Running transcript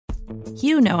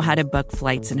You know how to book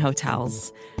flights and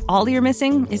hotels. All you're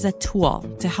missing is a tool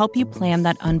to help you plan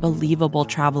that unbelievable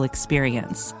travel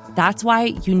experience. That's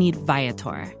why you need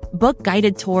Viator. Book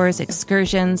guided tours,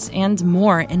 excursions, and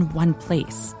more in one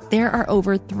place. There are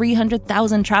over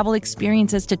 300,000 travel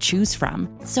experiences to choose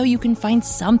from, so you can find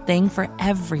something for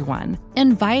everyone.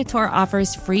 And Viator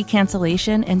offers free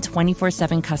cancellation and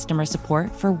 24/7 customer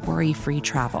support for worry-free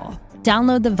travel.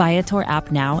 Download the Viator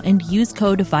app now and use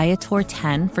code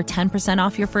Viator10 for 10%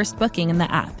 off your first booking in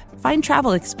the app. Find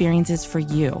travel experiences for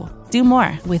you. Do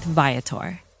more with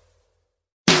Viator.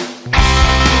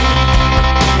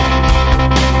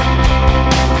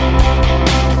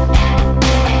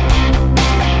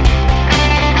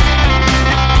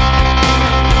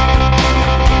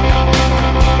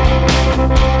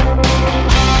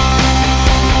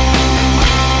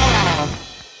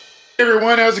 Hey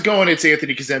everyone, how's it going? It's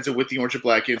Anthony Cosenza with the Orange and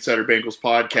Black Insider Bengals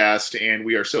podcast, and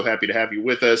we are so happy to have you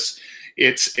with us.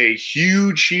 It's a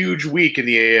huge week in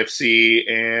the AFC,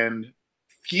 and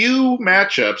few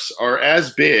matchups are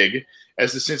as big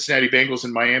as the Cincinnati Bengals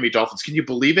and Miami Dolphins. Can you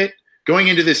believe it? Going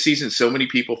into this season, so many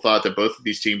people thought that both of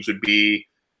these teams would be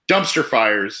dumpster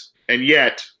fires, and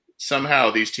yet somehow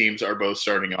these teams are both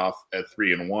starting off at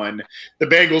 3-1. The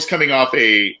Bengals coming off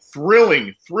a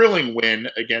thrilling win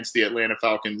against the Atlanta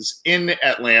Falcons in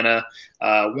Atlanta.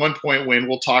 1-point win.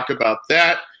 We'll talk about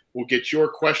that. We'll get your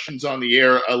questions on the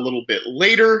air a little bit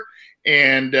later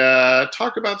and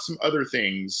talk about some other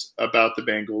things about the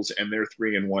Bengals and their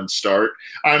 3-1 start.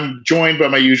 I'm joined by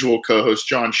my usual co-host,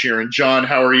 John Sheeran. John,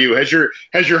 how are you? Has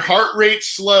your heart rate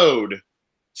slowed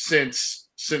since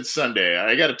Sunday?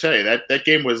 I got to tell you, that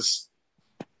game was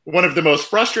one of the most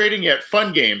frustrating yet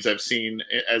fun games I've seen,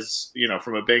 as you know,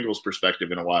 from a Bengals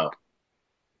perspective in a while.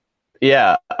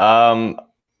 Yeah,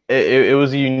 it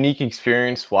was a unique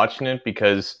experience watching it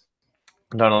because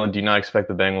not only do you not expect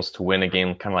the Bengals to win a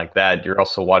game kind of like that, you're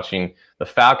also watching the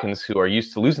Falcons, who are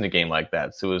used to losing a game like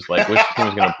that. So it was like, which team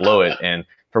is going to blow it? And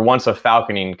for once, a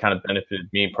falconing kind of benefited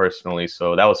me personally,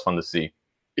 so that was fun to see.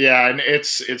 Yeah, and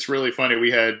it's really funny.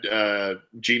 We had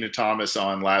Gina Thomas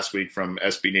on last week from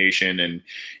SB Nation, and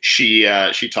she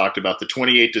talked about the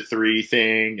 28-3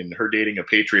 thing and her dating a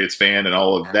Patriots fan and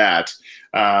all of that,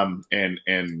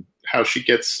 and how she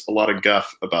gets a lot of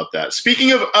guff about that.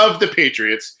 Speaking of the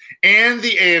Patriots and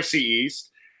the AFC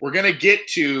East, we're going to get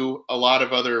to a lot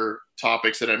of other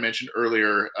topics that I mentioned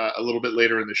earlier a little bit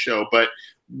later in the show, but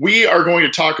we are going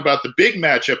to talk about the big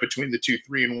matchup between the two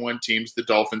 3-1 teams, the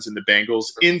Dolphins and the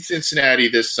Bengals, in Cincinnati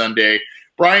this Sunday.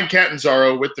 Brian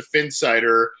Catanzaro with the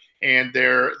Finsider and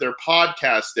their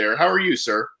podcast there. How are you,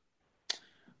 sir?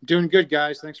 Doing good,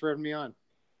 guys. Thanks for having me on.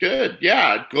 Good.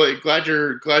 Yeah. Glad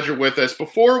you're with us.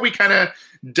 Before we kind of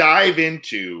dive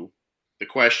into the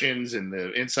questions and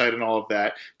the insight and all of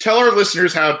that, tell our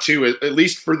listeners how to, at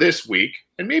least for this week,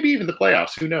 and maybe even the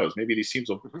playoffs, who knows? Maybe these teams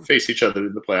will face each other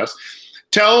in the playoffs.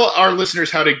 Tell our listeners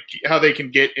how they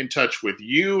can get in touch with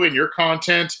you and your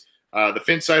content, the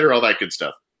Finsider, all that good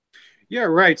stuff. Yeah,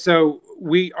 right. So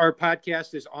our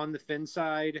podcast is on the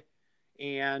Finside,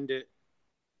 and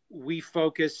we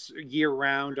focus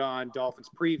year-round on Dolphins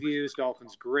previews,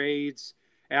 Dolphins grades.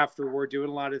 After we're doing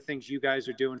a lot of the things you guys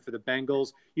are doing for the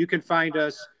Bengals, you can find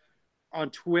us on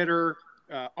Twitter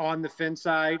on the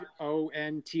Finside,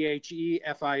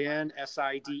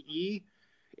 ONTHEFINSIDE.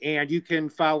 And you can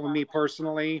follow me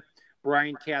personally,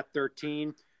 Brian Cat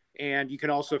 13, and you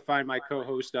can also find my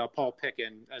co-host Paul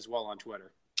Pickin as well on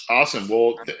Twitter. Awesome.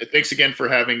 Well, thanks again for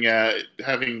having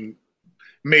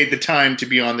made the time to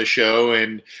be on the show.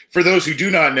 And for those who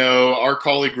do not know, our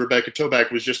colleague Rebecca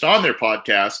Toback was just on their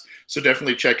podcast, so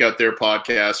definitely check out their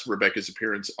podcast. Rebecca's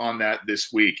appearance on that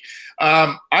this week.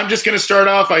 I'm just going to start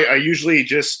off. I usually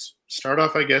just start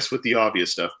off, I guess, with the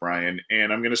obvious stuff, Brian,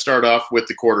 and I'm going to start off with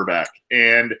the quarterback.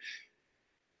 And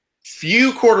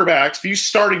few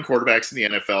starting quarterbacks in the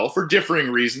NFL, for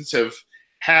differing reasons, have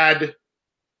had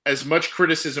as much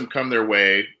criticism come their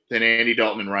way than Andy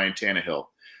Dalton and Ryan Tannehill.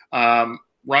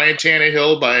 Ryan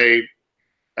Tannehill, by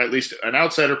at least an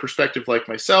outsider perspective like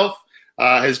myself,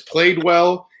 has played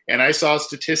well, and I saw a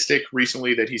statistic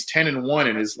recently that he's 10-1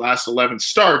 in his last 11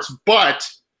 starts, but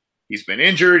he's been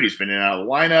injured. He's been in and out of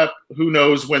the lineup. Who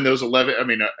knows when those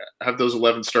 11 – have those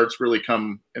 11 starts really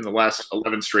come in the last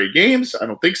 11 straight games? I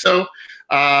don't think so.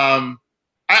 I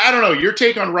don't know. Your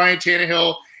take on Ryan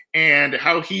Tannehill and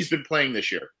how he's been playing this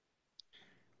year.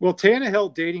 Well,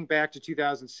 Tannehill, dating back to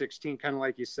 2016, kind of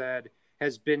like you said,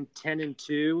 has been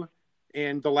 10-2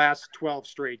 in the last 12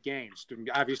 straight games.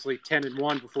 Obviously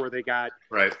 10-1 before they got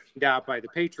out by the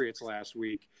Patriots last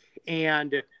week.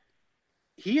 And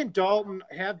he and Dalton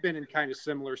have been in kind of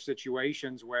similar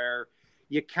situations where,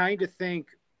 you kind of think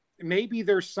maybe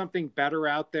there's something better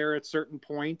out there at certain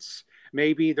points.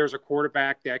 Maybe there's a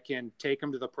quarterback that can take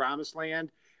them to the promised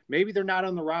land. Maybe they're not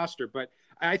on the roster, but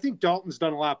I think Dalton's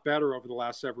done a lot better over the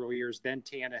last several years than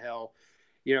Tannehill.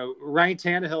 You know, Ryan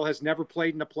Tannehill has never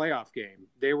played in a playoff game.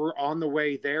 They were on the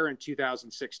way there in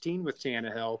 2016 with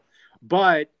Tannehill,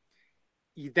 but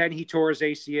then he tore his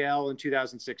ACL in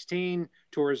 2016,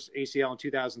 tore his ACL in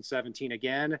 2017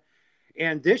 again.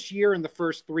 And this year, in the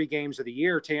first 3 games of the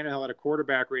year, Tannehill had a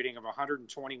quarterback rating of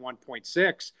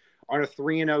 121.6 on a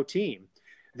 3-0 team.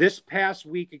 This past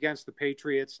week against the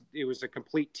Patriots, it was a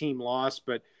complete team loss,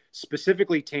 but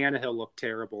specifically Tannehill looked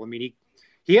terrible. I mean,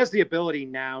 he has the ability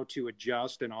now to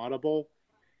adjust and audible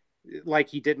like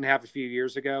he didn't have a few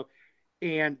years ago.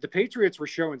 And the Patriots were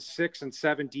showing 6 and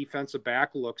 7 defensive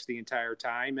back looks the entire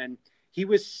time. And he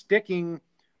was sticking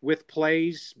with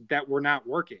plays that were not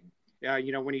working.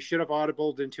 You know, when he should have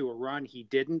audibled into a run, he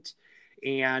didn't.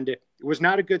 And it was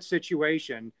not a good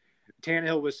situation.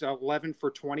 Tannehill was 11 for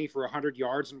 20 for 100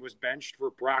 yards and was benched for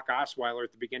Brock Osweiler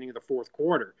at the beginning of the fourth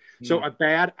quarter. So a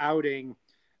bad outing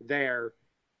there.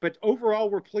 But overall,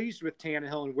 we're pleased with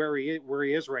Tannehill and where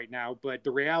he is right now. But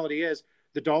the reality is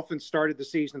the Dolphins started the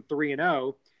season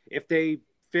 3-0. If they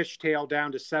fishtail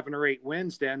down to 7 or 8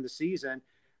 wins to end the season,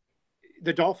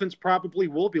 the Dolphins probably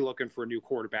will be looking for a new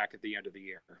quarterback at the end of the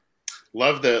year.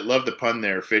 Love the pun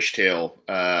there, fishtail.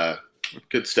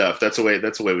 Good stuff. That's the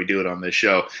way we do it on this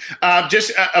show.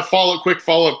 Just a quick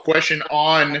follow-up question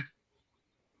on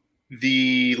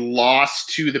the loss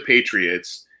to the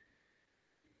Patriots.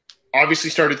 Obviously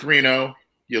started 3-0.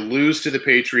 You lose to the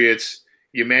Patriots.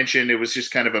 You mentioned it was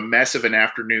just kind of a mess of an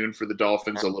afternoon for the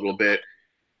Dolphins a little bit.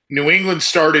 New England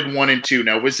started 1-2.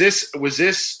 Now, was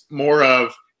this more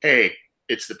of, hey,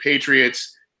 it's the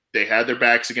Patriots, they had their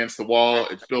backs against the wall,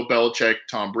 it's Bill Belichick,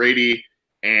 Tom Brady,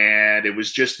 and it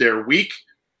was just their week?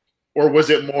 Or was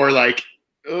it more like,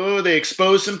 oh, they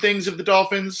exposed some things of the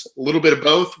Dolphins? A little bit of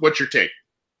both? What's your take?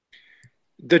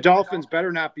 The Dolphins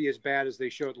better not be as bad as they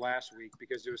showed last week,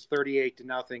 because it was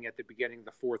 38-0 at the beginning of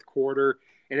the fourth quarter.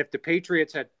 And if the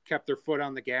Patriots had kept their foot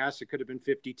on the gas, it could have been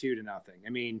 52-0. I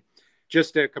mean,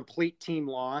 just a complete team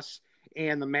loss.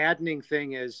 And the maddening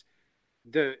thing is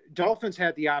the Dolphins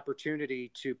had the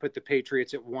opportunity to put the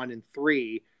Patriots at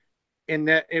 1-3, and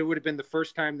that it would have been the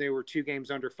first time they were 2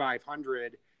 games under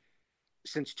 500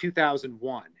 since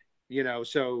 2001. You know,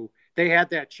 so they had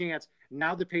that chance.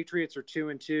 Now the Patriots are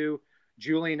 2-2.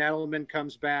 Julian Edelman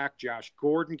comes back. Josh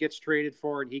Gordon gets traded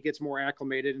for, and he gets more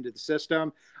acclimated into the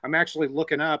system. I'm actually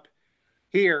looking up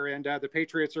here, and the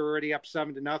Patriots are already up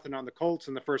 7-0 on the Colts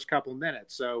in the first couple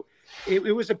minutes. So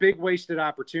it was a big wasted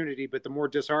opportunity, but the more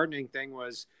disheartening thing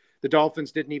was the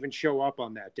Dolphins didn't even show up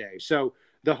on that day. So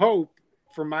the hope,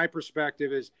 from my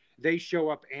perspective, is they show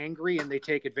up angry and they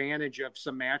take advantage of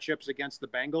some matchups against the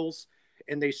Bengals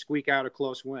and they squeak out a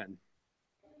close win.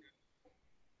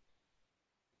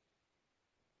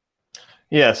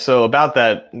 Yeah, so about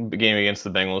that game against the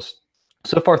Bengals,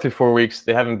 so far through 4 weeks,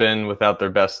 they haven't been without their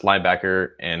best linebacker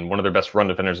and one of their best run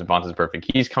defenders, Vontaze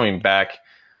Burfict. He's coming back,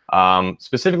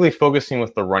 specifically focusing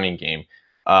with the running game.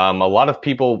 A lot of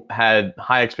people had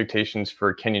high expectations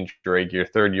for Kenyon Drake, your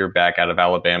third year back out of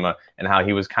Alabama, and how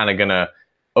he was kind of going to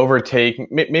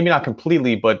overtake, maybe not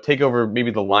completely, but take over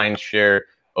maybe the lion's share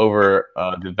over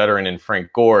the veteran in Frank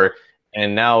Gore.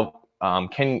 And now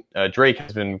Drake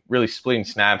has been really splitting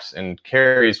snaps and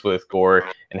carries with Gore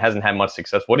and hasn't had much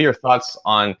success. What are your thoughts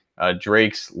on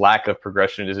Drake's lack of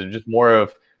progression? Is it just more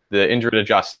of the injury to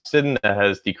Josh Sidden that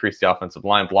has decreased the offensive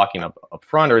line blocking up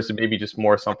front, or is it maybe just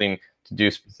more something to do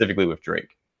specifically with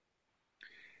Drake?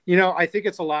 You know, I think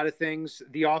it's a lot of things.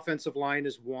 The offensive line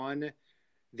is one.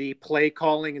 The play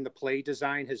calling and the play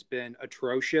design has been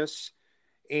atrocious.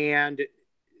 And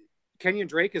Kenyon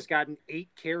Drake has gotten 8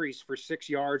 carries for 6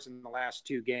 yards in the last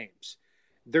 2 games.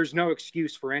 There's no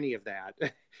excuse for any of that.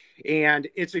 And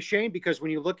it's a shame because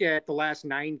when you look at the last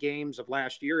 9 games of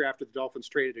last year after the Dolphins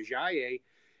traded Ajayi,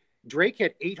 Drake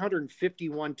had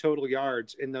 851 total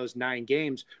yards in those 9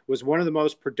 games, was one of the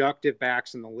most productive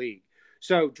backs in the league.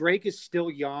 So Drake is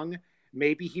still young.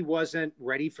 Maybe he wasn't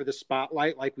ready for the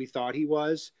spotlight like we thought he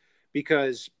was,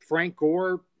 because Frank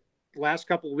Gore last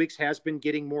couple of weeks has been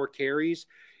getting more carries.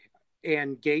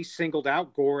 And Gase singled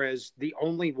out Gore as the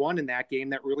only one in that game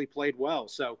that really played well.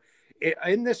 So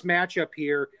in this matchup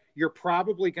here, you're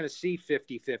probably going to see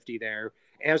 50-50 there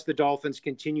as the Dolphins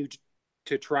continue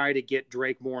to try to get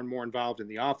Drake more and more involved in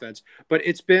the offense. But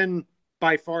it's been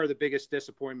by far the biggest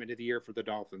disappointment of the year for the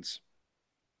Dolphins.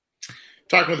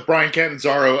 Talking with Brian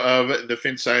Catanzaro of the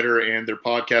Finsider and their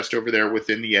podcast over there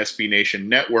within the SB Nation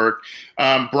network.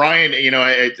 Brian,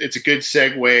 it's a good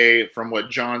segue from what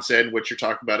John said and what you're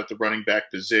talking about at the running back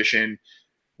position.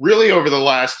 Really, over the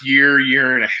last year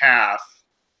and a half,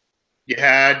 you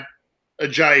had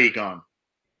Ajayi gone.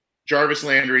 Jarvis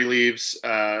Landry leaves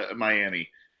Miami.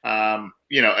 Ndamukong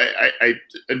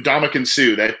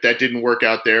Suh, that didn't work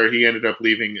out there. He ended up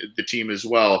leaving the team as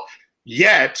well.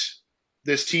 Yet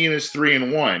this team is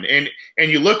 3-1,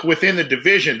 and you look within the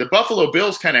division. The Buffalo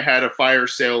Bills kind of had a fire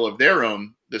sale of their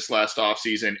own this last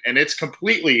offseason, and it's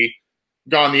completely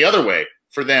gone the other way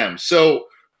for them. So,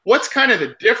 what's kind of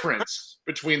the difference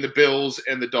between the Bills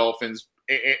and the Dolphins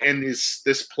and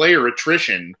this player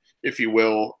attrition, if you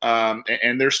will?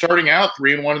 And they're starting out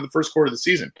 3-1 in the first quarter of the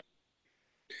season.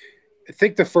 I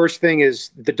think the first thing is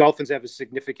the Dolphins have a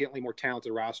significantly more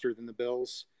talented roster than the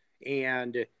Bills.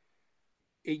 And,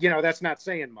 that's not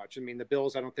saying much. I mean, the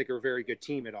Bills, I don't think, are a very good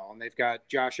team at all. And they've got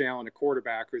Josh Allen, a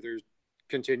quarterback, who they're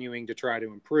continuing to try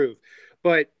to improve.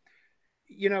 But,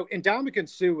 Ndamukong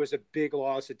Suh was a big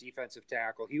loss at defensive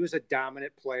tackle. He was a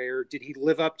dominant player. Did he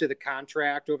live up to the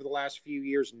contract over the last few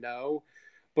years? No.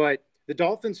 But the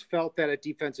Dolphins felt that at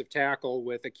defensive tackle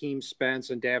with Akeem Spence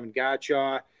and Davin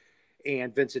Godchaux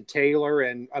and Vincent Taylor,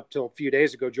 and up till a few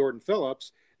days ago, Jordan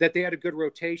Phillips, that they had a good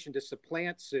rotation to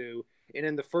supplant Suh. And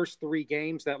in the first 3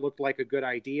 games, that looked like a good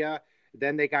idea.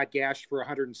 Then they got gashed for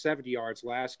 170 yards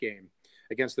last game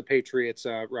against the Patriots'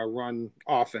 run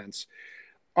offense.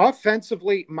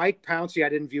 Offensively, Mike Pouncey I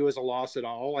didn't view as a loss at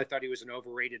all. I thought he was an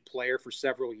overrated player for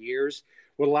several years.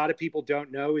 What a lot of people don't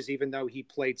know is even though he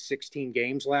played 16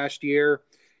 games last year,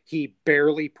 he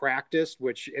barely practiced,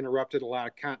 which interrupted a lot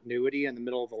of continuity in the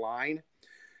middle of the line.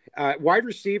 Wide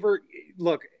receiver,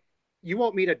 look, you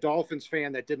won't meet a Dolphins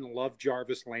fan that didn't love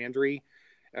Jarvis Landry,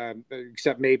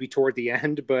 except maybe toward the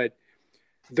end. But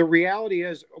the reality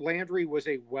is Landry was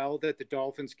a well that the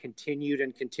Dolphins continued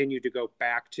to go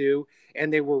back to.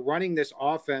 And they were running this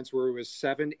offense where it was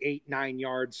 7, 8, 9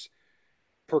 yards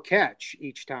per catch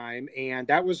each time. And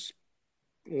that was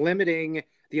limiting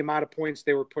the amount of points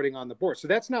they were putting on the board. So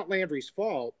that's not Landry's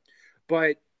fault,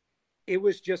 but it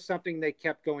was just something they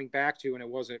kept going back to, and it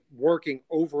wasn't working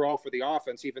overall for the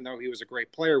offense, even though he was a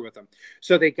great player with them.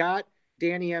 So they got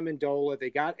Danny Amendola,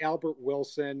 they got Albert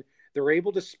Wilson. They're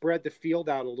able to spread the field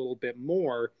out a little bit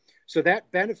more. So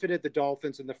that benefited the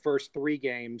Dolphins in the first 3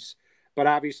 games, but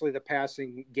obviously the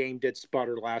passing game did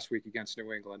sputter last week against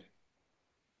New England.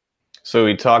 So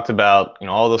we talked about,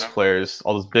 all those players,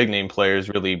 all those big name players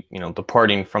really,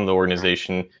 departing from the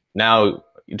organization. Now,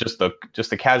 just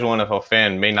the casual NFL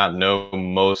fan may not know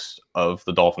most of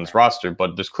the Dolphins roster,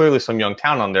 but there's clearly some young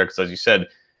talent on there because, as you said,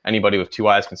 anybody with 2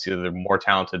 eyes can see that they're more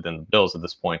talented than the Bills at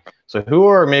this point. So who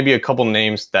are maybe a couple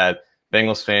names that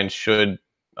Bengals fans should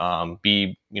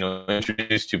be,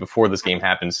 introduced to before this game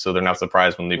happens, so they're not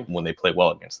surprised when they play well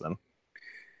against them?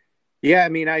 Yeah, I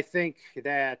mean, I think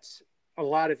that a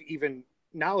lot of even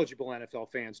knowledgeable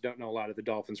NFL fans don't know a lot of the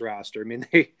Dolphins roster. I mean,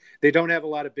 they don't have a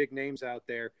lot of big names out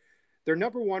there. Their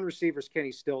number 1 receiver is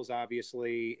Kenny Stills,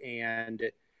 obviously,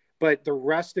 but the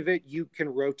rest of it, you can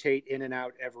rotate in and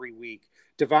out every week.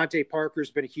 Devontae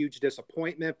Parker's been a huge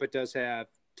disappointment, but does have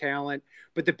talent.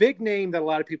 But the big name that a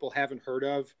lot of people haven't heard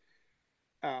of,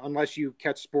 unless you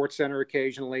catch SportsCenter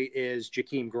occasionally, is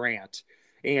Jakeem Grant.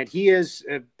 And he is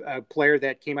a player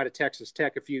that came out of Texas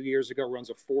Tech a few years ago,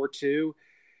 runs a 4.2.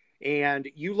 And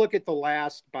you look at the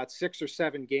last about 6 or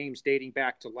 7 games dating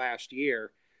back to last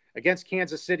year. Against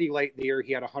Kansas City late in the year,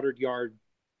 he had a 100-yard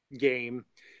game.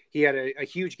 He had a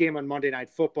huge game on Monday Night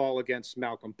Football against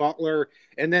Malcolm Butler.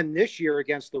 And then this year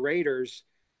against the Raiders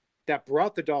that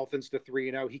brought the Dolphins to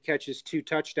 3-0, he catches 2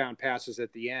 touchdown passes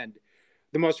at the end.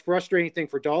 The most frustrating thing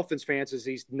for Dolphins fans is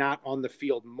he's not on the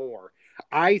field more.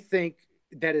 I think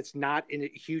that it's not a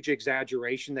huge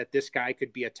exaggeration that this guy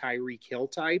could be a Tyreek Hill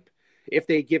type if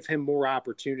they give him more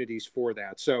opportunities for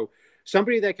that. So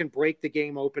somebody that can break the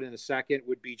game open in a second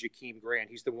would be Jakeem Grant.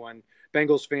 He's the one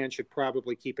Bengals fans should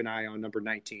probably keep an eye on, number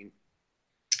 19.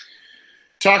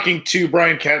 Talking to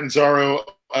Brian Catanzaro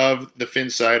of the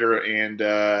Finsider and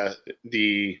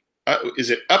is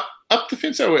it Up the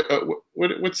Finsider?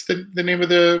 What's the name of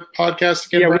the podcast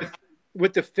again? Yeah,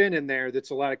 with the Fin in there, that's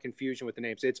a lot of confusion with the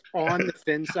names. It's On the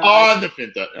Finside. On the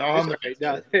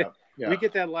Finside. Yeah. We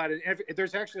get that a lot.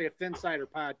 There's actually a Finsider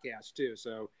podcast too,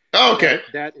 so okay,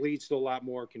 that leads to a lot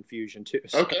more confusion too.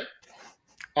 So. Okay,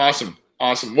 awesome.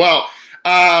 Well,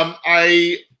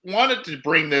 I wanted to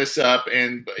bring this up,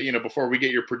 and before we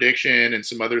get your prediction and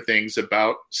some other things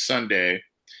about Sunday,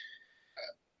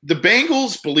 the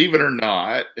Bengals, believe it or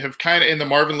not, have kind of, in the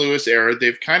Marvin Lewis era,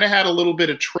 they've kind of had a little bit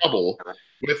of trouble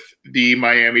with the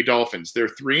Miami Dolphins. They're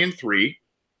 3-3.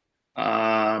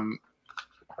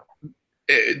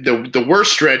 The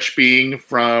worst stretch being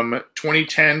from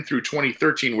 2010 through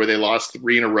 2013, where they lost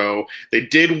 3 in a row. They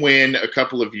did win a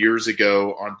couple of years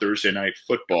ago on Thursday Night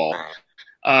Football.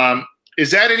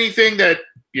 Is that anything that,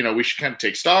 we should kind of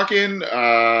take stock in?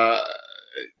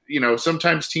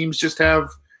 Sometimes teams just have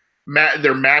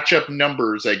their matchup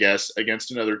numbers, I guess,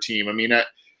 against another team. I mean,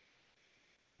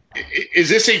 is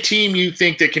this a team you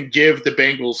think that can give the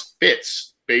Bengals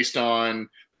fits based on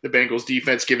the Bengals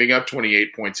defense giving up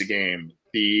 28 points a game,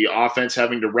 the offense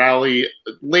having to rally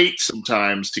late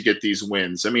sometimes to get these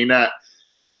wins? I mean,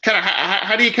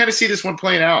 how do you kind of see this one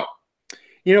playing out?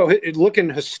 Looking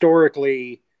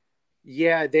historically,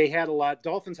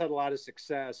 Dolphins had a lot of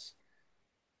success,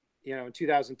 in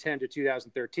 2010 to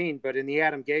 2013, but in the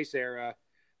Adam Gase era,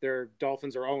 their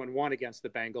Dolphins are 0-1 against the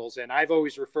Bengals. And I've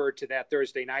always referred to that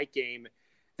Thursday night game, I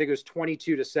think it was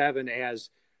 22-7, as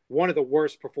one of the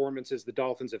worst performances the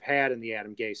Dolphins have had in the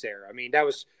Adam Gase era. I mean, that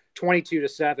was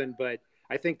 22-7, but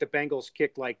I think the Bengals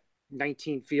kicked like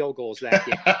 19 field goals that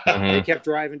game. They kept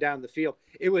driving down the field.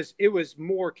 It was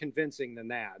more convincing than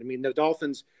that. I mean, the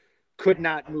Dolphins could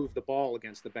not move the ball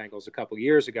against the Bengals a couple of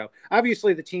years ago.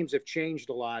 Obviously, the teams have changed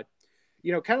a lot.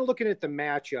 Kind of looking at the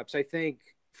matchups, I think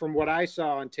from what I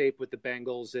saw on tape with the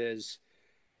Bengals is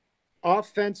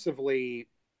offensively,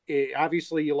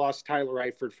 obviously you lost Tyler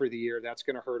Eifert for the year. That's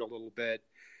going to hurt a little bit.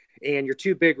 And your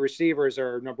two big receivers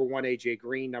are number 1, AJ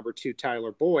Green, number 2,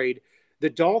 Tyler Boyd. The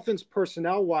Dolphins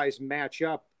personnel-wise match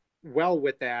up well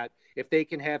with that if they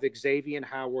can have Xavier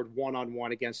Howard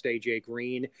one-on-one against AJ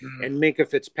Green and Minkah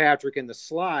Fitzpatrick in the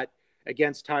slot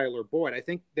against Tyler Boyd. I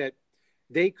think that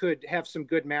they could have some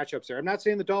good matchups there. I'm not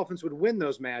saying the Dolphins would win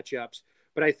those matchups,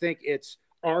 but I think it's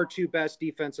our 2 best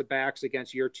defensive backs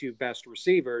against your 2 best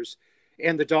receivers.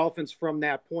 And the Dolphins from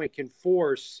that point can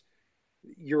force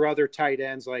your other tight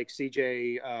ends like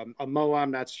CJ Amoa.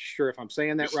 I'm not sure if I'm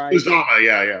saying that right. Uzama,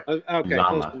 yeah. Okay,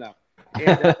 close enough.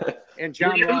 And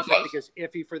John Ross, I think, is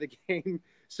iffy for the game.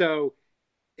 So,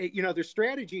 their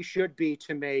strategy should be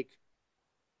to make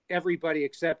everybody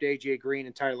except AJ Green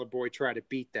and Tyler Boyd try to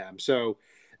beat them. So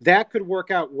that could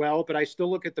work out well, but I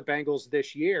still look at the Bengals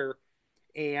this year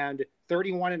and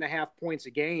 31.5 points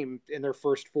a game in their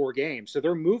first 4 games. So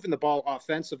they're moving the ball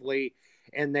offensively,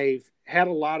 and they've had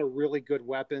a lot of really good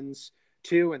weapons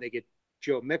too. And they get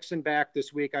Joe Mixon back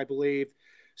this week, I believe.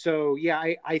 So,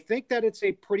 I think that it's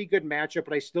a pretty good matchup,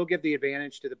 but I still give the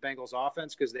advantage to the Bengals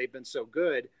offense because they've been so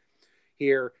good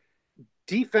here.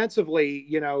 Defensively,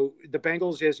 the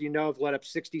Bengals, as have let up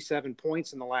 67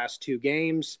 points in the last 2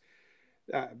 games.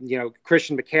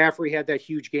 Christian McCaffrey had that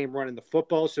huge game running the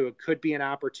football, so it could be an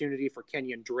opportunity for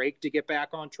Kenyon Drake to get back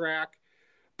on track.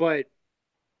 But,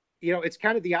 it's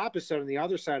kind of the opposite on the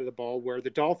other side of the ball where the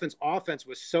Dolphins offense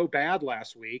was so bad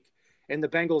last week and the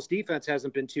Bengals defense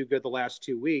hasn't been too good the last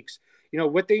 2 weeks.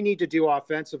 What they need to do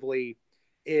offensively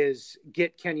is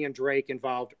get Kenyon Drake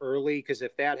involved early, because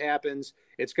if that happens,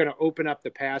 it's going to open up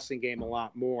the passing game a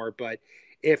lot more. But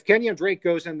if Kenyon Drake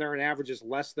goes in there and averages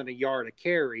less than a yard a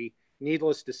carry,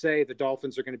 needless to say, the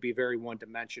Dolphins are going to be very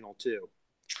one-dimensional too.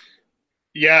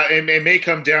 Yeah, it may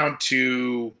come down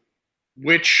to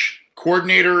which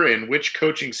coordinator and which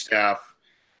coaching staff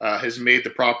has made the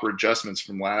proper adjustments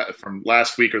from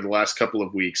last week or the last couple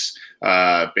of weeks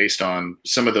based on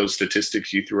some of those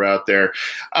statistics you threw out there.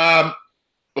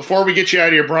 Before we get you out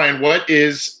of here, Brian, what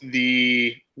is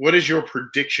your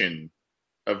prediction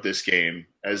of this game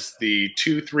as the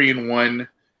 2-3-1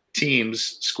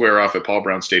 teams square off at Paul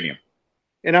Brown Stadium?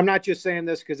 And I'm not just saying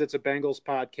this because it's a Bengals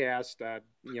podcast.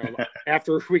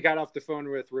 After we got off the phone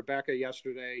with Rebecca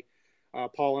yesterday,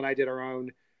 Paul and I did our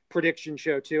own prediction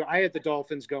show too. I had the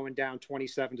Dolphins going down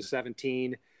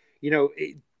 27-17.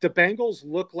 The Bengals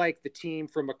look like the team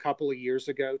from a couple of years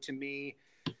ago to me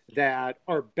that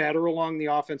are better along the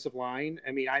offensive line.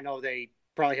 I mean, I know they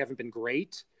probably haven't been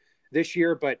great this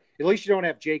year, but at least you don't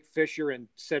have Jake Fisher and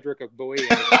Cedric Ogbuehi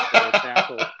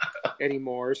tackle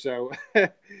anymore. So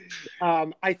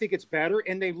I think it's better.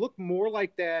 And they look more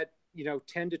like that,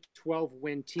 10 to 12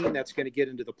 win team that's going to get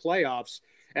into the playoffs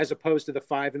as opposed to the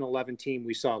 5-11 team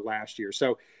we saw last year.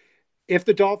 So if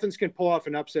the Dolphins can pull off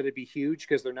an upset, it'd be huge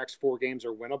because their next 4 games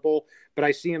are winnable, but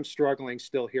I see them struggling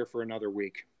still here for another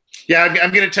week. Yeah,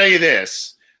 I'm going to tell you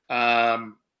this.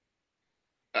 I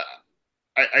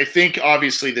think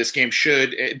obviously this game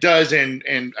does,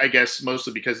 and I guess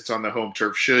mostly because it's on the home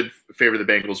turf, should favor the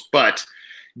Bengals. But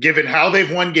given how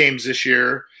they've won games this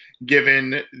year,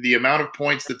 given the amount of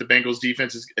points that the Bengals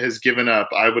defense has given up,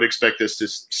 I would expect this to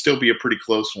still be a pretty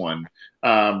close one,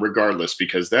 regardless,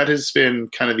 because that has been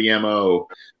kind of the MO.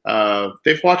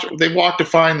 They've walked a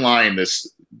fine line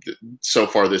so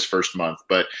far this first month,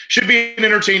 but should be an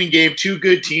entertaining game. Two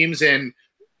good teams, and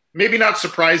maybe not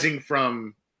surprising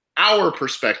from our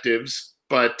perspectives,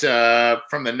 but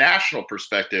from the national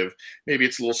perspective, maybe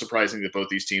it's a little surprising that both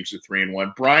these teams are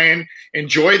 3-1. Brian,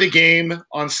 enjoy the game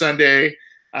on Sunday.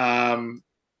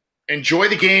 Enjoy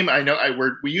the game. I know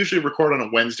we usually record on a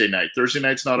Wednesday night. Thursday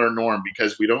night's not our norm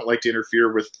because we don't like to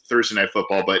interfere with Thursday night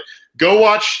football. But go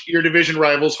watch your division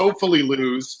rivals, hopefully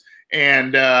lose,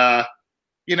 and have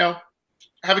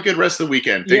a good rest of the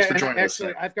weekend. Thanks for joining us.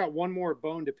 Actually, I've got one more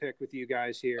bone to pick with you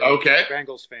guys here. Okay,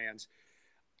 Bengals fans.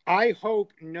 I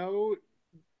hope no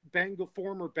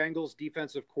former Bengals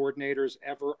defensive coordinators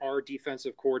ever are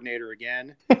defensive coordinator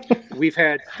again. We've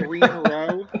had 3 in a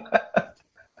row.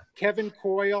 Kevin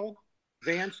Coyle,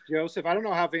 Vance Joseph. I don't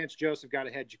know how Vance Joseph got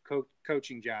a head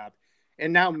coaching job.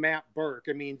 And now Matt Burke.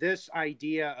 I mean, this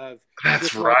idea of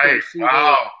that's right.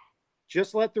 Wow.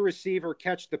 Just let the receiver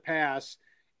catch the pass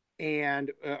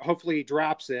and hopefully he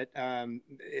drops it.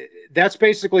 That's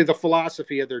basically the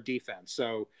philosophy of their defense.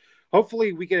 So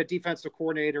hopefully we get a defensive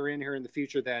coordinator in here in the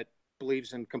future that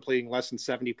believes in completing less than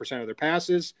 70% of their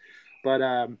passes.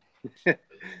 But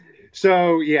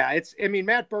so, yeah,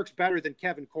 Matt Burke's better than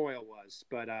Kevin Coyle was,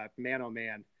 but man, oh,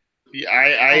 man. Yeah,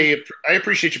 I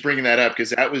appreciate you bringing that up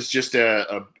because that was just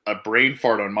a brain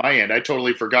fart on my end. I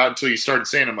totally forgot until you started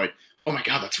saying, I'm like, oh, my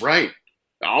God, that's right.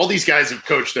 All these guys have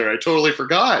coached there. I totally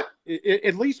forgot.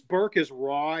 At least Burke is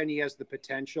raw and he has the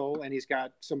potential and he's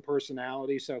got some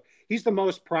personality. So he's the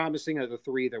most promising of the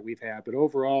 3 that we've had. But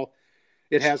overall,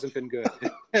 it hasn't been good.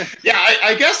 Yeah,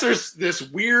 I guess there's this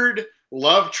weird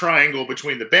love triangle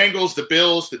between the Bengals, the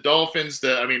Bills, the Dolphins,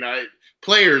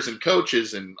 players and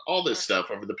coaches and all this stuff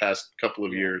over the past couple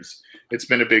of years. It's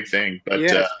been a big thing. But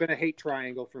yeah, it's been a hate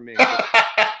triangle for me.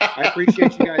 I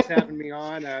appreciate you guys having me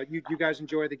on. You guys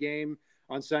enjoy the game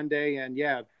on Sunday, and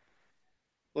yeah,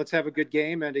 let's have a good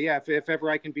game. And yeah, if ever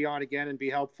I can be on again and be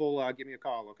helpful, give me a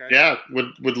call. Okay. Yeah,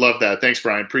 would love that. Thanks,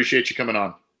 Brian. Appreciate you coming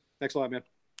on. Thanks a lot, man.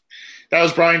 That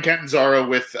was Brian Catanzaro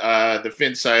with the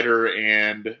Finsider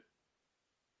and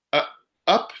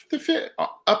Up the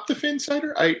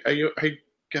Finsider. It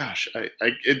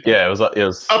was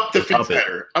Up the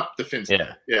Finsider. Up the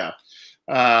Finsider. Yeah.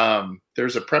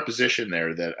 There's a preposition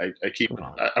there that I keep.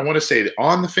 I want to say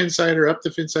on the Finsider, Up the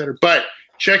Finsider, but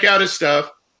check out his stuff.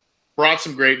 Brought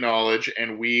some great knowledge,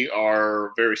 and we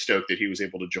are very stoked that he was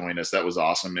able to join us. That was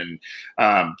awesome, and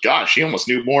he almost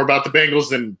knew more about the Bengals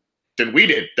than we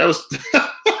did. That was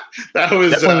definitely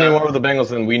knew more about the Bengals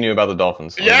than we knew about the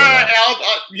Dolphins. Yeah,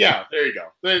 there you go.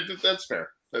 That's fair.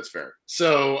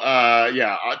 So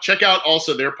check out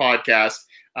also their podcast.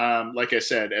 Like I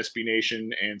said, SB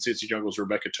Nation and Cincy Jungle's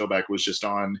Rebecca Toback was just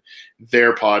on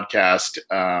their podcast.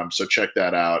 So check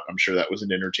that out. I'm sure that was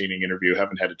an entertaining interview.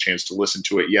 Haven't had a chance to listen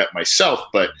to it yet myself,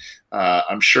 but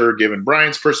I'm sure given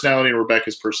Brian's personality and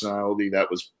Rebecca's personality,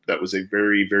 that was a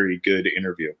very, very good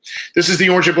interview. This is the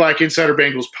Orange and Black Insider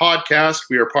Bengals podcast.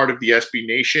 We are part of the SB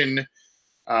Nation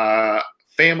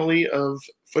family of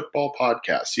football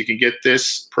podcasts. You can get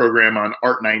this program on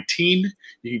Art19.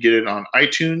 You can get it on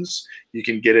iTunes. You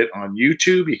can get it on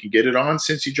YouTube. You can get it on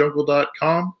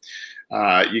cincyjungle.com.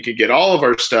 You can get all of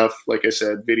our stuff, like I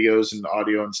said, videos and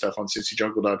audio and stuff on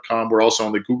cincyjungle.com. We're also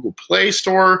on the Google Play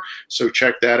Store, so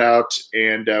check that out.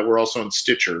 And we're also on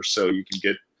Stitcher, so you can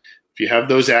get, if you have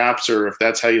those apps or if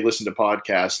that's how you listen to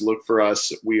podcasts, look for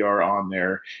us. We are on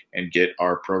there and get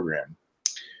our program.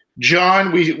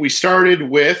 John, we started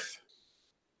with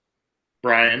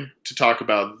Brian to talk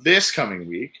about this coming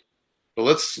week, but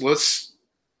let's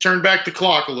turn back the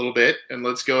clock a little bit and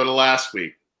let's go to last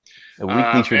week. A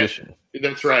weekly tradition.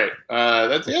 That's right.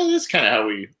 That's kind of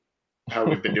how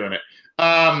we've been doing it.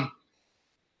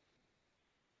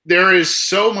 There is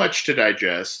so much to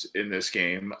digest in this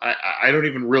game. I don't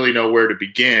even really know where to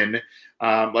begin.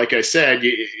 Like I said,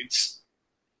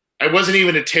 it wasn't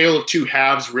even a tale of two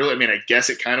halves, really. I mean, I guess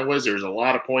it kind of was. There was a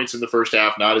lot of points in the first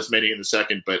half, not as many in the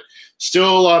second, but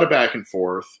still a lot of back and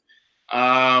forth.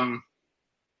 I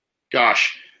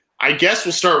guess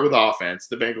we'll start with offense,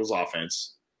 the Bengals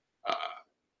offense.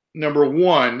 Number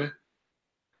one,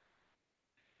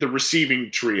 the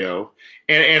receiving trio.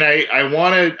 And I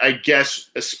want to, I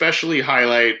guess, especially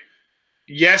highlight,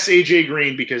 yes, A.J.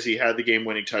 Green, because he had the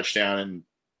game-winning touchdown. And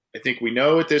I think we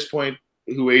know at this point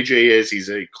who AJ is. He's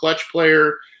a clutch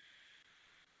player.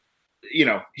 You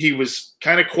know, he was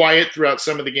kind of quiet throughout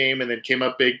some of the game and then came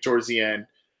up big towards the end.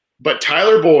 But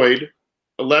Tyler Boyd,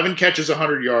 11 catches,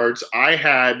 100 yards. I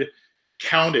had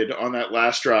counted on that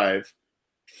last drive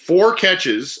 4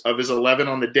 catches of his 11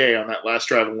 on the day on that last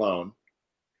drive alone,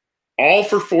 all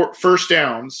for first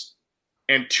downs,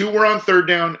 and 2 were on third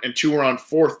down and 2 were on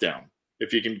fourth down,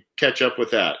 if you can catch up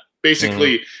with that.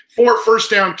 Basically, 4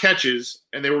 first down catches,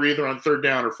 and they were either on third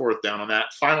down or fourth down on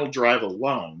that final drive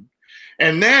alone.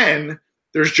 And then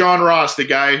there's John Ross, the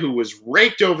guy who was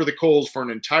raked over the coals for an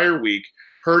entire week,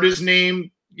 heard his name,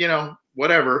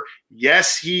 whatever.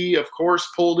 Yes, he, of course,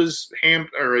 pulled his ham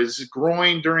or his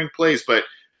groin during plays, but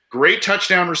great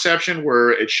touchdown reception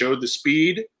where it showed the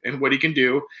speed and what he can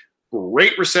do.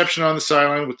 Great reception on the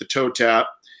sideline with the toe tap.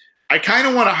 I kind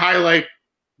of want to highlight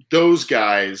those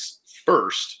guys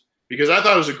first because I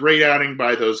thought it was a great outing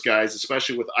by those guys,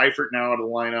 especially with Eifert now out of the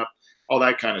lineup, all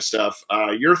that kind of stuff.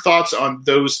 Your thoughts on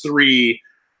those 3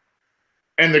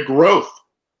 and the growth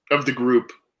of the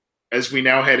group as we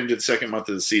now head into the second month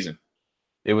of the season?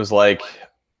 It was like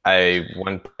I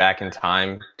went back in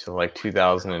time to like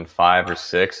 2005 or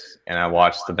 6, and I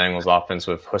watched the Bengals offense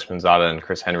with Hushmanzada and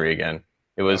Chris Henry again.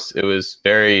 It was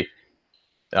very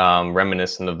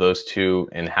reminiscent of those two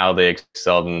and how they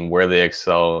excelled and where they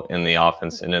excel in the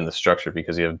offense and in the structure,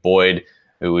 because you have Boyd,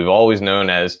 who we've always known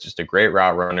as just a great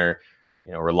route runner,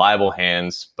 reliable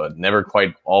hands, but never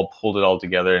quite all pulled it all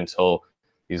together until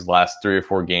these last 3 or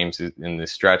 4 games in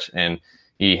this stretch. And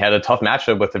he had a tough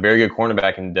matchup with a very good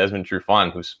cornerback in Desmond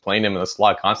Trufant, who's playing him in the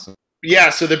slot constantly. Yeah,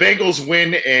 so the Bengals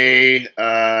win a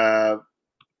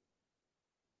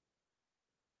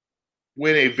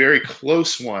very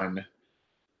close one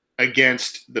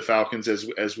against the Falcons,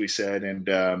 as we said.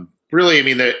 And really, I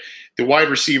mean, the wide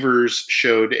receivers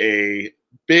showed a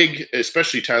big,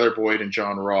 especially Tyler Boyd and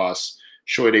John Ross,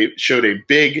 showed a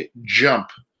big jump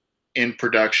in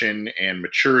production and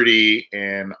maturity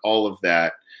and all of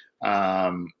that.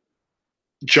 John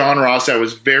Ross I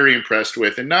was very impressed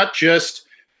with, and not just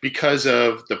because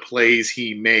of the plays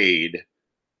he made,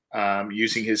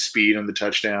 using his speed on the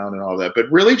touchdown and all that,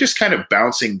 but really just kind of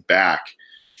bouncing back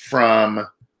from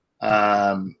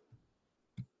a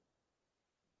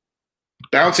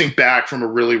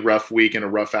really rough week and a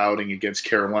rough outing against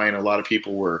Carolina. A lot of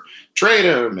people were trade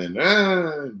him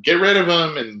and get rid of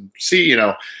him and see, you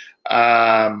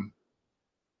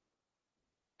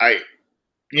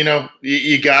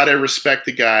got to respect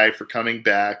the guy for coming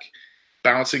back,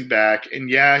 bouncing back. And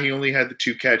yeah, he only had the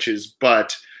 2 catches,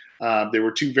 but they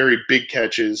were 2 very big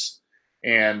catches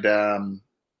and,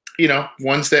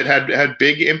 ones that had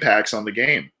big impacts on the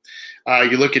game.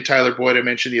 You look at Tyler Boyd, I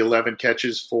mentioned the 11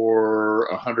 catches for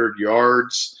 100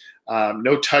 yards,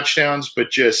 no touchdowns,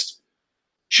 but just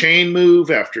chain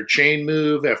move after chain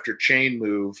move after chain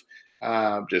move,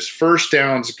 just first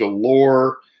downs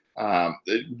galore.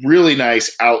 Really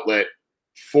nice outlet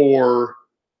for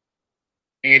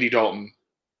Andy Dalton.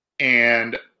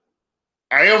 And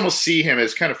I almost see him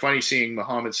as kind of funny seeing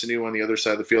Mohamed Sanu on the other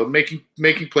side of the field,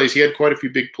 making plays. He had quite a few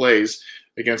big plays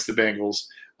against the Bengals.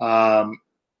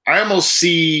 I almost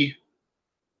see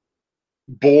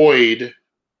Boyd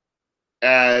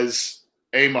as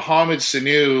a Mohamed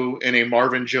Sanu in a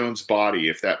Marvin Jones body,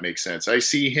 if that makes sense. I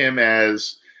see him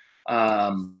as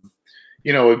a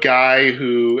guy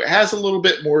who has a little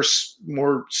bit more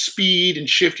speed and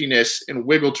shiftiness and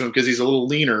wiggle to him because he's a little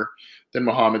leaner than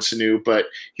Mohamed Sanu, but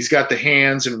he's got the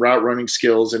hands and route running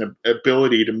skills and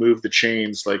ability to move the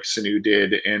chains like Sanu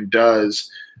did and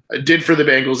did for the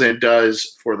Bengals and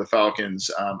does for the Falcons.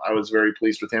 I was very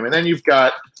pleased with him. And then you've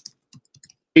got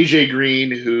AJ Green,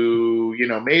 who,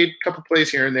 made a couple plays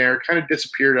here and there, kind of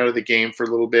disappeared out of the game for a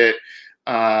little bit.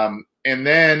 And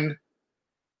then,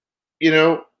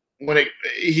 when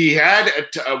he had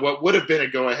what would have been a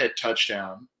go-ahead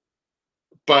touchdown,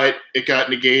 but it got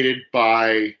negated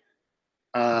by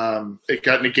a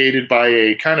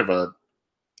kind of a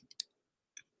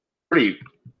pretty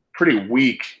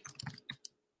weak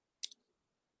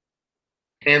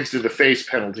hands to the face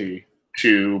penalty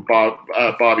to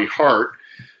Bobby Hart.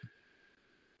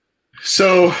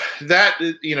 So that,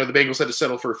 the Bengals had to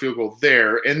settle for a field goal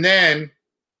there. And then,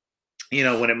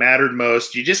 when it mattered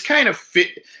most, you just kind of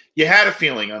you had a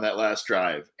feeling on that last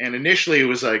drive. And initially it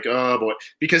was like, oh boy,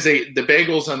 because the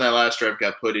Bengals on that last drive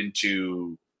got put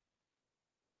into,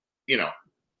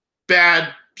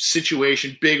 bad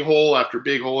situation, big hole after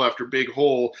big hole after big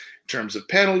hole in terms of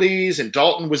penalties. And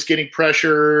Dalton was getting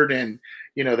pressured. And,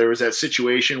 there was that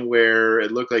situation where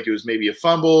it looked like it was maybe a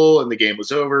fumble and the game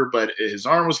was over, but his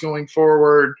arm was going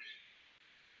forward.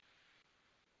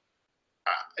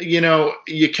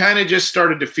 You kind of just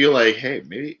started to feel like, hey,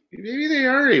 maybe they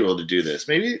are able to do this.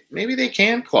 Maybe they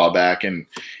can claw back and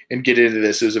get into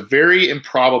this. It was a very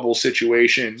improbable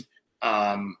situation.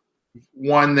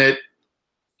 One that,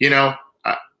 you know,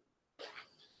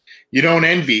 you don't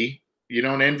envy. You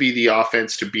don't envy the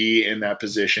offense to be in that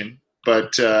position,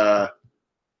 but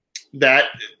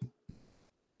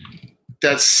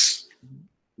that's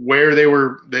where they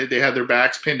were. They had their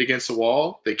backs pinned against the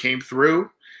wall. They came through,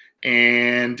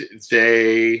 and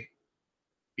they,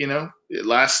 I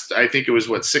think it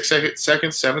was 7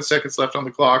 seconds left on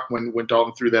the clock when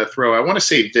Dalton threw that throw. I want to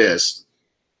say this: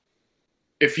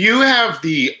 if you have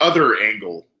the other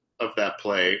angle of that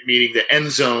play, meaning the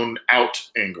end zone out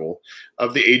angle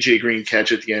of the AJ Green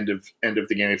catch at the end of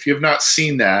the game, if you have not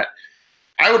seen that,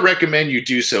 I would recommend you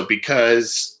do so,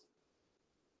 because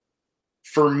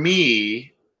for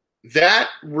me, that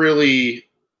really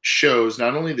shows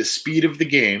not only the speed of the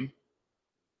game,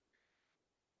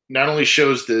 not only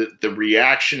shows the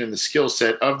reaction and the skill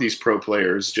set of these pro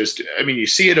players. You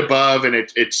see it above, and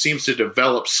it seems to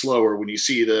develop slower when you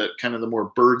see the kind of the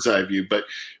more bird's eye view. But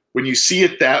when you see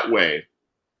it that way,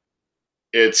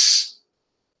 it's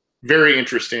very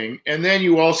interesting. And then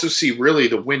you also see really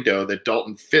the window that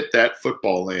Dalton fit that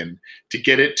football in to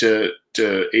get it to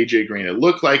AJ Green. It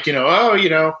looked like, he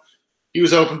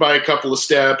was open by a couple of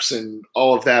steps and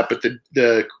all of that, but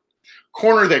the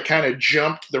corner that kind of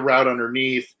jumped the route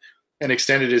underneath and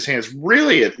extended his hands,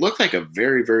 really, it looked like a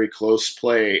very, very close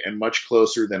play, and much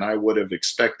closer than I would have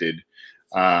expected.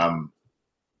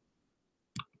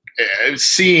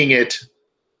 Seeing it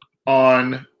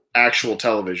on actual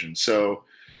television. So,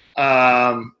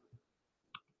 I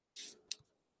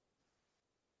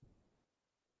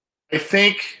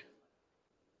think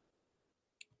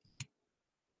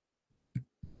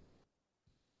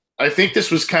this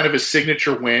was kind of a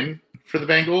signature win for the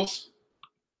Bengals.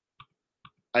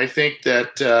 I think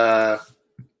that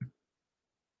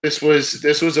this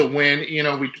was a win.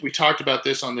 We talked about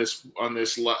this on this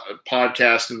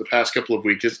podcast in the past couple of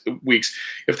weeks.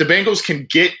 If the Bengals can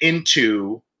get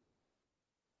into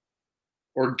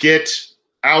or get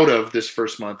out of this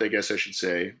first month, I guess I should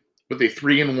say, with a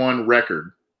 3-1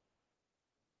 record,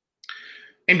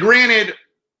 and granted,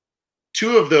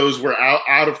 2 of those were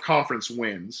out of conference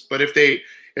wins, but if they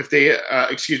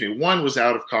one was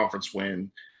out of conference win,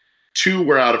 2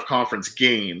 were out of conference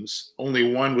games,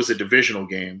 only 1 was a divisional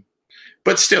game.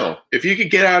 But still, if you could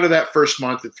get out of that first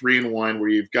month at 3-1, where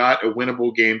you've got a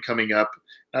winnable game coming up,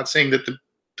 not saying that the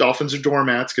Dolphins are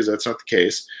doormats, because that's not the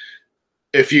case.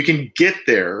 If you can get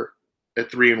there at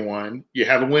 3-1, you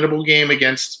have a winnable game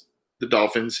against the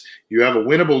Dolphins, you have a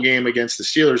winnable game against the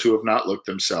Steelers, who have not looked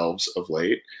themselves of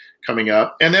late, coming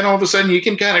up, and then all of a sudden you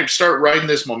can kind of start riding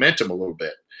this momentum a little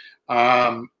bit.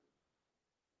 I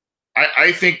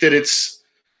think that it's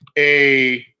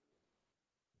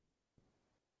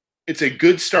a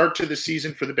good start to the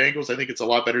season for the Bengals. I think it's a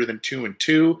lot better than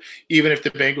 2-2, even if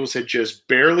the Bengals had just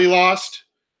barely lost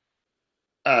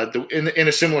in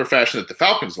a similar fashion that the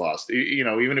Falcons lost.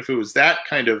 Even if it was that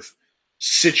kind of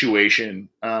situation,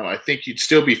 I think you'd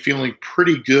still be feeling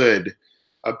pretty good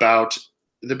about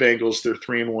the Bengals, their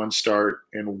 3-1 start,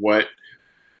 and what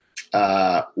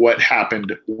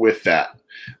happened with that.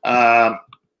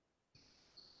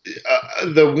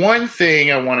 The one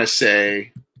thing I want to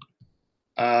say,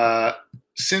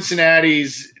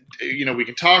 Cincinnati's, we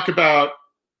can talk about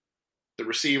the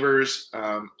receivers,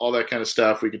 all that kind of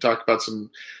stuff. We can talk about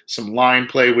some line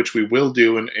play, which we will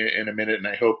do in a minute, and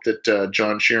I hope that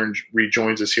John Sheeran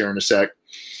rejoins us here in a sec.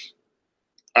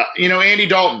 Andy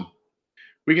Dalton.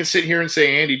 We can sit here and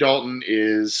say Andy Dalton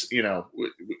is,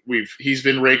 he's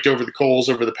been raked over the coals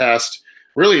over the past,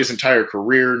 really his entire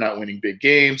career, not winning big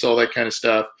games, all that kind of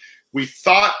stuff. We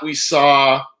thought we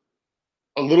saw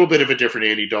a little bit of a different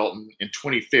Andy Dalton in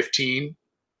 2015,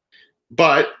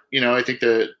 but I think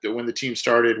that when the team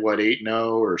started,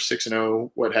 8-0 or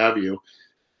 6-0, what have you,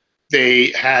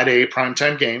 they had a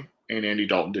primetime game, and Andy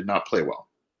Dalton did not play well.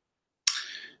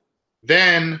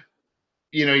 Then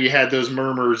you had those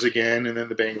murmurs again, and then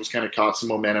the Bengals kind of caught some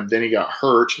momentum. Then he got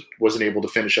hurt, wasn't able to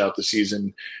finish out the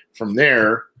season from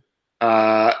there.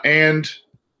 And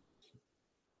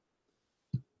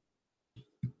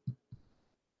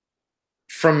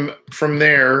from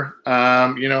there,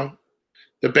 the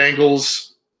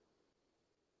Bengals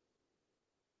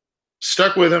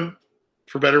stuck with him,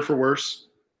 for better, for worse.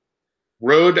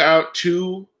 Rode out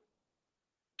 2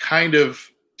 kind of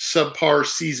subpar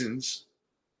seasons.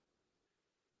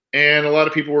 And a lot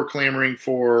of people were clamoring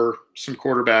for some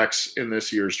quarterbacks in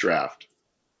this year's draft.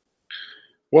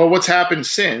 Well, what's happened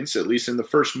since, at least in the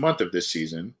first month of this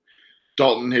season,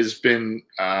 Dalton has been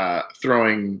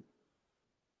throwing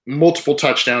multiple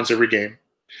touchdowns every game.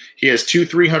 He has 2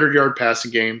 300-yard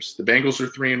passing games. The Bengals are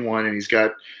 3-1, and he's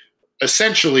got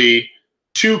essentially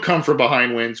 2 come from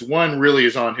behind wins. 1 really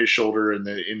is on his shoulder in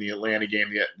the Atlanta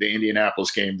game, the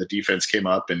Indianapolis game. The defense came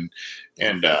up and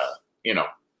you know,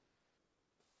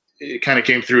 it kind of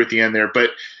came through at the end there.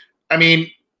 But I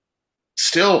mean,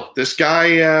 still, this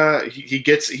guy he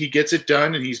gets it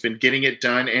done, and he's been getting it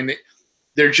done. And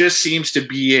there just seems to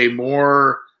be a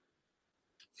more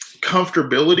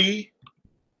comfortability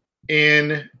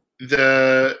in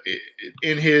this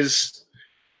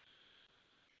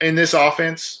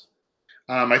offense.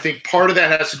 I think part of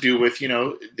that has to do with,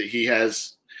 that he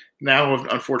has now,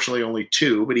 unfortunately, only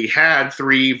 2, but he had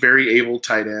 3 very able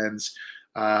tight ends.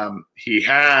 He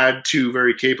had 2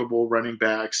 very capable running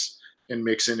backs in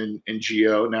Mixon and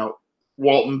Gio. Now,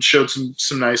 Walton showed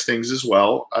some nice things as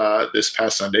well this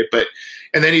past Sunday,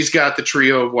 and then he's got the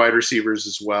trio of wide receivers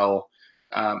as well.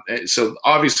 And so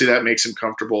obviously that makes him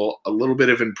comfortable. A little bit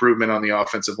of improvement on the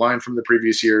offensive line from the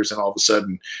previous years, and all of a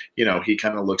sudden, he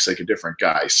kind of looks like a different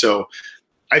guy. So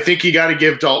I think you got to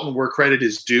give Dalton where credit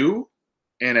is due,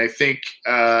 and I think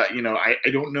I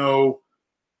don't know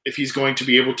if he's going to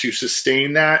be able to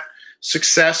sustain that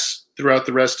success throughout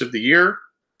the rest of the year.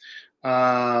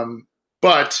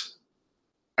 But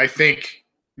I think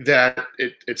that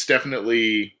it's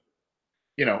definitely,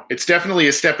 it's definitely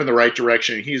a step in the right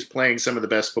direction. He's playing some of the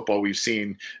best football we've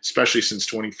seen, especially since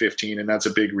 2015, and that's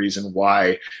a big reason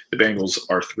why the Bengals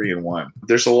are 3-1.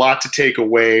 There's a lot to take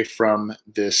away from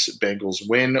this Bengals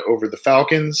win over the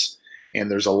Falcons, and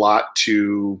there's a lot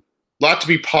to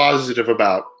be positive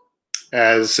about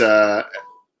as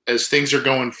things are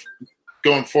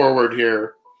going forward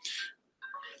here.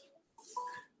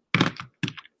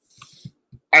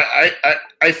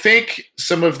 I think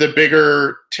some of the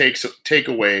bigger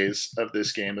takeaways of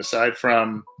this game, aside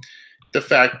from the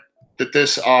fact that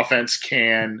this offense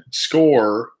can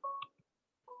score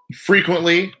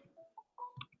frequently,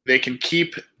 they can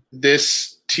keep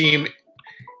this team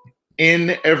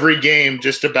in every game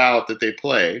just about that they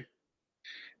play.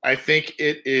 I think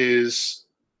it's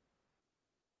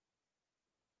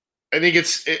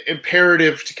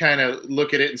imperative to kind of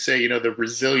look at it and say, the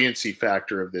resiliency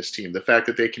factor of this team, the fact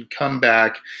that they can come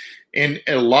back in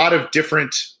a lot of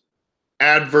different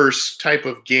adverse type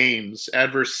of games,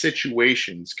 adverse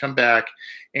situations, come back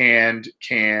and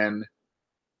can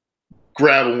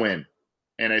grab a win.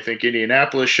 And I think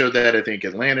Indianapolis showed that. I think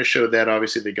Atlanta showed that.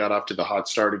 Obviously, they got off to the hot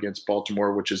start against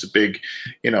Baltimore, which was a big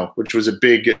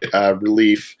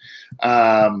relief.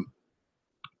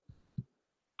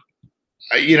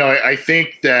 I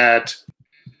think that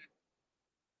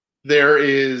there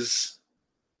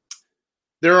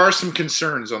are some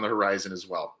concerns on the horizon as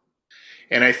well.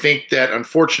 And I think that,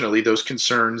 unfortunately, those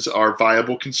concerns are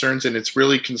viable concerns, and it's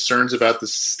really concerns about the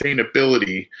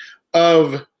sustainability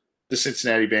of the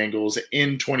Cincinnati Bengals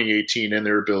in 2018 and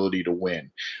their ability to win.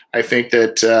 I think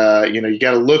that, you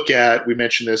got to look at, we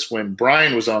mentioned this when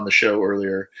Brian was on the show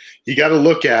earlier, you got to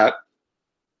look at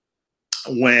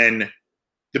when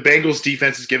the Bengals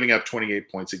defense is giving up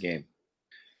 28 points a game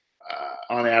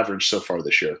on average so far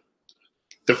this year.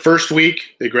 The first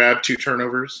week, they grabbed 2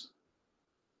 turnovers.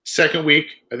 Second week,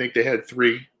 I think they had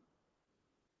 3.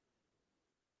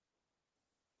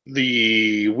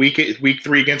 The week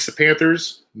 3 against the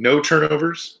Panthers, no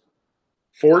turnovers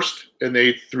forced, and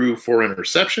they threw 4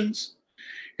 interceptions.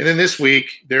 And then this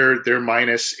week, they're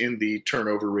minus in the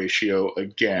turnover ratio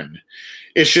again.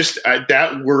 It's just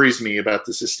that worries me about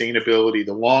the sustainability,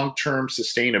 the long-term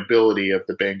sustainability of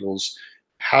the Bengals,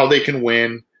 how they can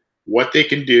win, what they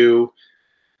can do,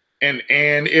 and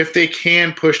if they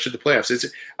can push to the playoffs.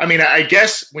 I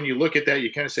guess when you look at that,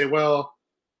 you kind of say, well,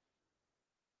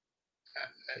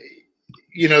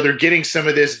 they're getting some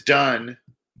of this done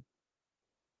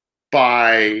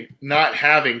by not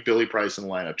having Billy Price in the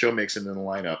lineup, Joe Mixon in the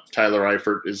lineup. Tyler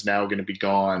Eifert is now going to be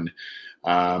gone.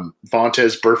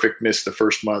 Vontaze Burfict missed the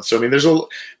first month. So, there's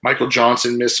Michael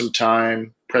Johnson missed some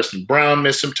time. Preston Brown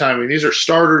missed some time. These are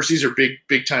starters. These are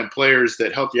big time players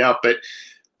that help you out. But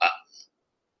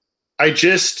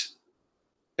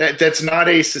that's not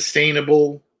a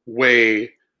sustainable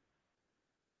way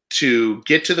to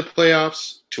get to the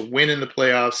playoffs, to win in the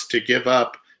playoffs, to give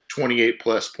up 28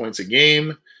 plus points a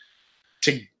game.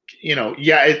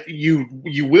 You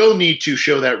will need to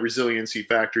show that resiliency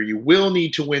factor. You will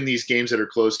need to win these games that are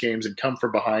close games and come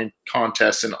from behind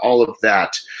contests and all of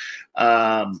that.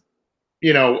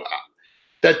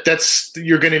 That's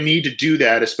you're going to need to do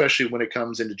that, especially when it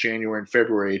comes into January and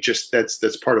February.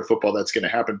 That's part of football. That's going to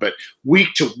happen. But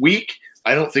week to week,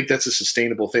 I don't think that's a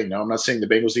sustainable thing. Now, I'm not saying the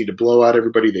Bengals need to blow out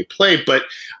everybody they play, but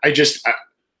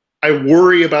I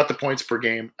worry about the points per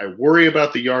game. I worry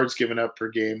about the yards given up per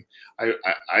game.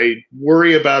 I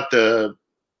worry about the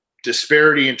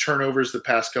disparity in turnovers the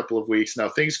past couple of weeks. Now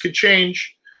things could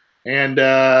change, and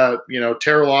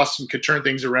Terrell Austin could turn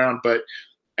things around. But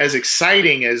as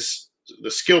exciting as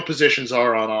the skill positions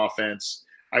are on offense,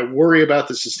 I worry about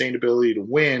the sustainability to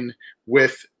win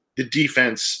with the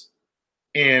defense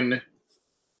in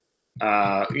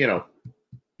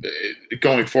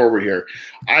going forward here.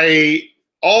 I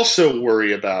also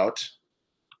worry about,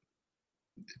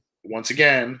 once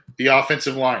again, the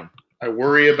offensive line. I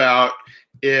worry about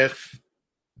if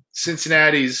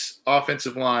Cincinnati's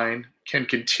offensive line can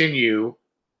continue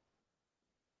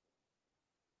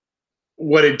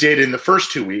what it did in the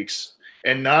first 2 weeks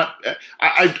and not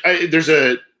I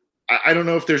don't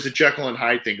know if there's a Jekyll and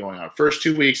Hyde thing going on. First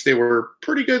 2 weeks, they were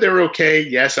pretty good. They were okay.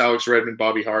 Yes, Alex Redmond,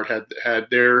 Bobby Hart had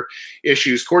their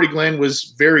issues. Cordy Glenn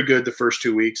was very good the first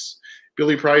 2 weeks.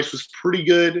 Billy Price was pretty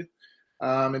good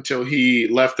until he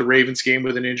left the Ravens game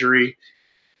with an injury.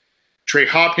 Trey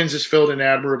Hopkins has filled in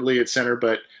admirably at center,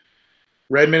 but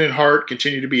Redmond and Hart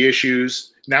continue to be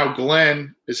issues. Now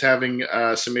Glenn is having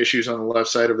some issues on the left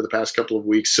side over the past couple of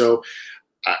weeks. So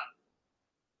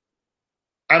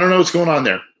I don't know what's going on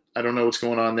there.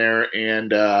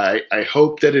 And I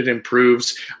hope that it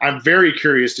improves. I'm very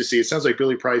curious to see. It sounds like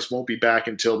Billy Price won't be back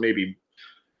until maybe,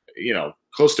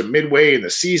 close to midway in the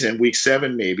season, week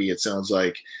 7 maybe, it sounds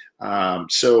like.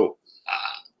 So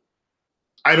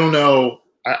I don't know.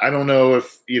 I don't know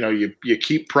if, you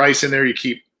keep Price in there, you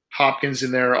keep Hopkins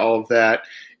in there, all of that.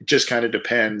 It just kind of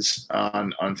depends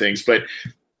on things. But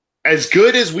as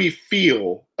good as we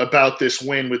feel about this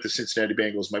win with the Cincinnati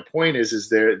Bengals, my point is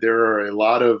there are a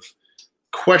lot of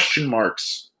question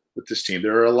marks with this team.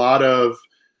 There are a lot of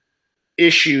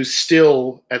issues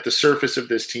still at the surface of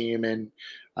this team. And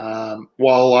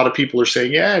while a lot of people are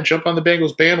saying, yeah, jump on the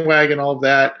Bengals bandwagon, all of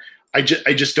that, I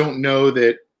just don't know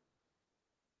that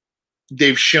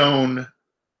they've shown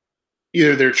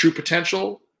either their true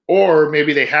potential or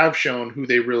maybe they have shown who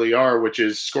they really are, which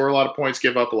is score a lot of points,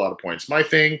 give up a lot of points. My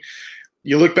thing,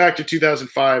 you look back to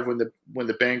 2005 when the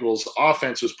Bengals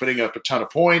offense was putting up a ton of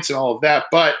points and all of that,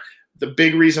 but the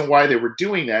big reason why they were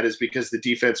doing that is because the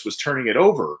defense was turning it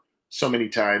over so many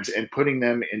times and putting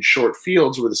them in short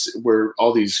fields where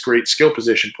all these great skill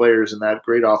position players and that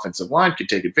great offensive line could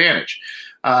take advantage.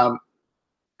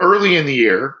 Early in the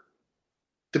year,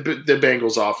 the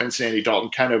Bengals offense, Andy Dalton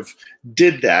kind of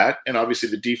did that, and obviously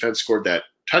the defense scored that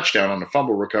touchdown on a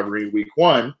fumble recovery week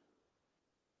 1.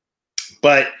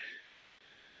 But,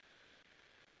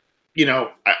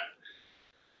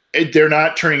 they're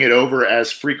not turning it over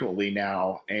as frequently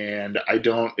now, and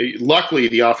luckily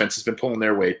the offense has been pulling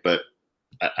their weight, but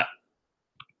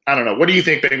I don't know. What do you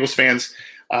think, Bengals fans?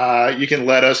 You can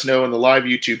let us know in the live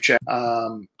YouTube chat.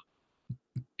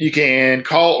 You can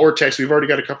call or text. We've already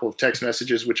got a couple of text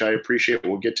messages, which I appreciate.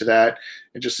 We'll get to that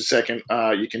in just a second.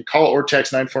 You can call or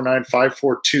text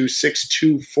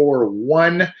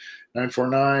 949-542-6241.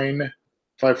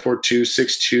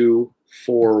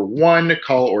 949-542-6241.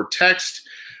 Call or text.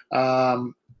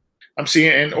 I'm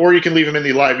seeing, or you can leave them in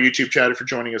the live YouTube chat if you're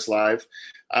joining us live.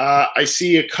 I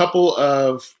see a couple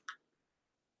of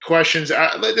questions.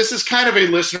 This is kind of a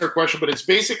listener question, but it's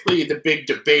basically the big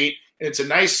debate. And it's a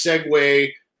nice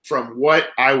segue from what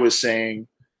I was saying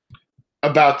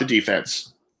about the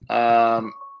defense.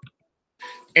 And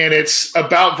it's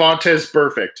about Vontaze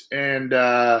Burfict. And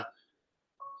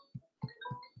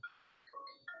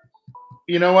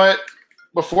you know what?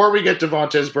 Before we get to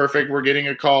Vontaze Burfict, we're getting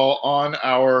a call on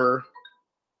our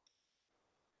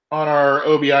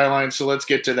OBI line, so let's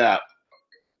get to that.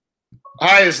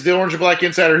 Hi, this is the Orange and Black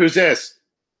Insider. Who's this?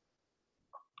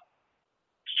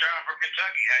 John from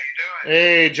Kentucky. How you doing?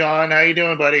 Hey, John. How you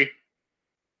doing, buddy?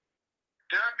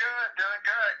 Doing good.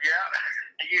 Yeah.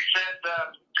 You said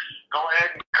go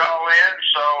ahead and call in,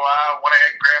 so I went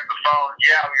ahead and grabbed the phone.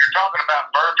 Yeah, you're talking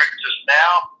about Burfict just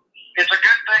now. It's a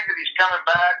good thing that he's coming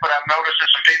back, but I've noticed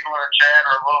that some people in the chat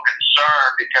are a little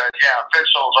concerned because,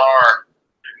 officials are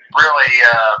really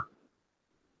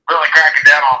cracking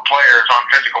down on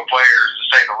physical players, to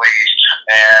say the least,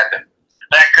 and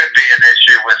that could be an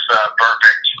issue with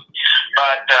Burfict.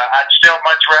 But I'd still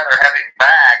much rather have him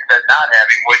back than not have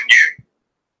him, wouldn't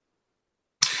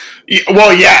you?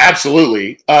 Well, yeah,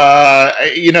 absolutely.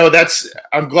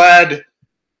 I'm glad.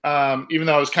 Even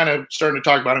though I was kind of starting to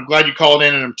talk about it, I'm glad you called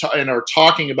in and are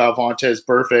talking about Vontaze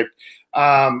Burfict,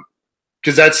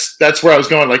 because that's where I was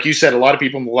going. Like you said, a lot of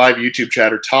people in the live YouTube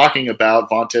chat are talking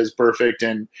about Vontaze Burfict,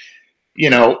 and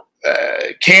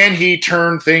can he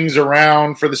turn things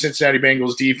around for the Cincinnati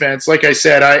Bengals defense? Like I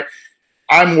said,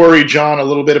 I'm worried, John, a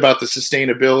little bit about the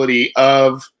sustainability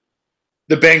of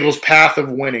the Bengals' path of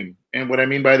winning, and what I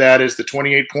mean by that is the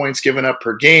 28 points given up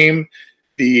per game.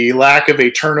 the lack of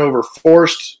a turnover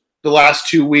forced the last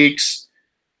 2 weeks.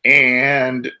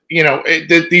 And,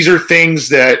 these are things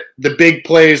that the big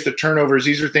plays, the turnovers,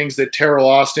 these are things that Terrell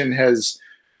Austin has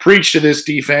preached to this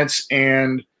defense.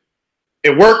 And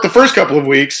it worked the first couple of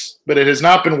weeks, but it has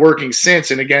not been working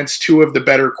since, and against two of the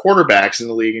better quarterbacks in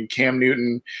the league, in Cam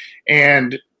Newton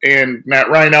and Matt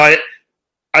Ryan. Now,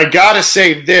 I got to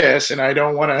say this, and I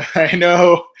don't want to –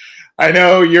 I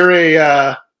know you're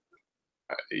a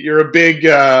big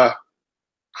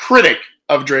critic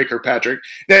of Drake Kirkpatrick.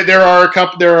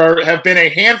 There have been a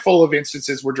handful of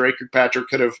instances where Drake Kirkpatrick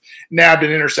could have nabbed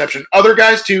an interception. Other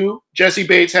guys too. Jesse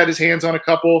Bates had his hands on a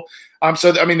couple.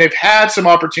 They've had some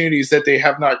opportunities that they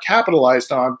have not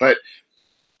capitalized on. But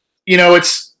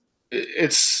it's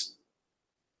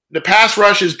the pass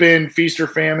rush has been feast or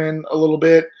famine a little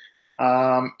bit,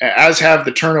 as have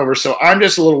the turnovers. So I'm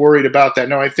just a little worried about that.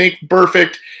 No, I think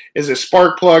Burfict is a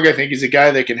spark plug. I think he's a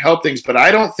guy that can help things, but I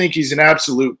don't think he's an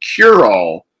absolute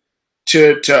cure-all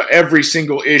to every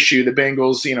single issue. The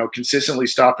Bengals, consistently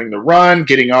stopping the run,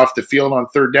 getting off the field on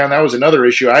third down. That was another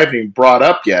issue I haven't even brought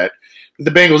up yet.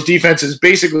 The Bengals defense is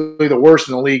basically the worst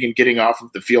in the league in getting off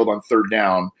of the field on third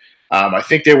down. I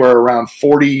think they were around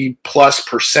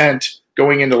 40+%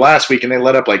 going into last week, and they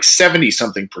let up like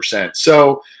 70-something%.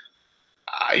 So,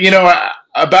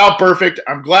 about Burfict,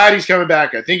 I'm glad he's coming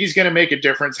back. I think he's going to make a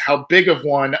difference. How big of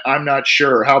one, I'm not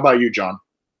sure. How about you, John?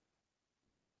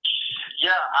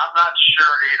 Yeah, I'm not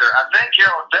sure either. I think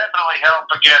he'll definitely help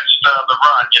against the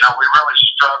run. We really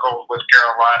struggled with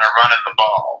Carolina running the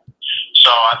ball.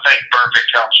 So I think Burfict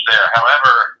helps there.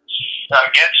 However,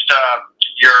 against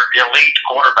your elite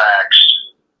quarterbacks,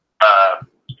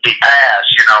 the pass,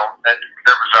 there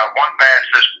was one pass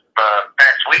this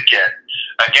past weekend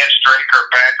against Drake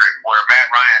Kirkpatrick where Matt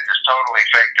Ryan just totally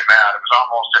faked him out. It was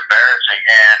almost embarrassing,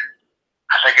 and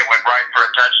I think it went right for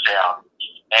a touchdown.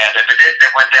 And if it didn't,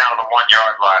 it went down to the 1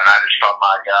 yard line. And I just thought,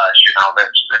 my gosh, it's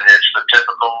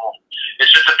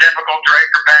just a typical Drake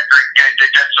Kirkpatrick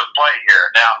defensive play here.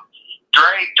 Now,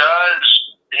 Drake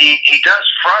does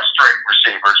frustrate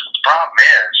receivers. But the problem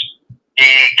is he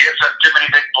gives up too many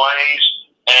big plays,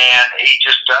 and he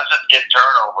just doesn't get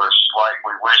turnovers like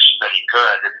we wish that he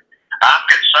could. And I'm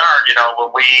concerned,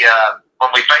 when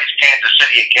we face Kansas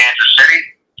City in Kansas City,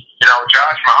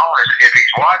 Josh Mahomes, if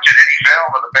he's watching any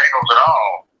film of the Bengals at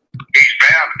all, he's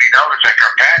bound to be noticing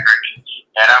Kirkpatrick,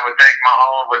 and I would think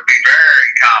Mahomes would be very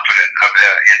confident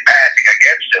in passing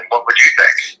against him. What would you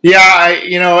think?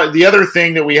 Yeah, the other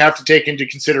thing that we have to take into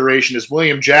consideration is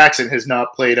William Jackson has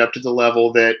not played up to the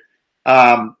level that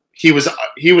he was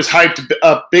hyped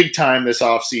up big time this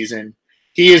offseason.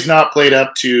 He has not played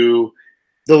up to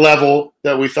the level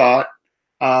that we thought,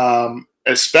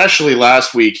 especially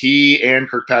last week. He and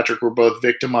Kirkpatrick were both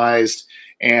victimized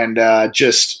and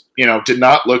did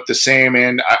not look the same.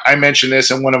 And I mentioned this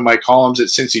in one of my columns at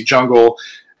Cincy Jungle.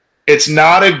 It's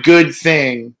not a good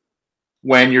thing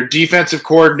when your defensive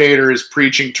coordinator is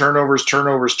preaching turnovers.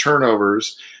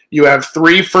 You have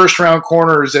 3 first-round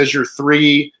corners as your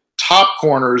 3 top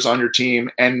corners on your team,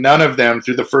 and none of them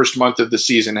through the first month of the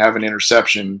season have an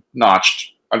interception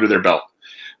notched under their belt.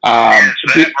 Yes,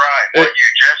 that's right. What you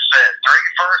just said. 3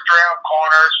 first-round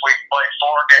corners. We played 4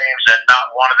 games, and not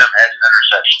one of them has an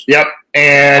interception. Yep,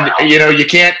 and wow.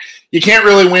 You can't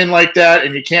really win like that,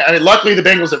 and you can't. I mean, luckily the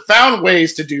Bengals have found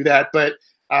ways to do that, but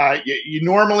you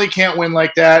normally can't win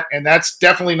like that, and that's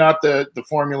definitely not the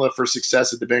formula for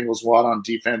success that the Bengals want on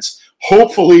defense.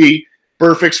 Hopefully,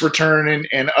 Burfict's return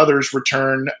and others'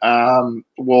 return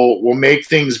will make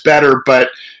things better,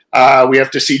 but. We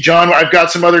have to see. John, I've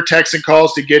got some other texts and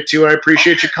calls to get to. I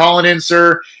appreciate you calling in,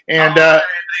 sir. And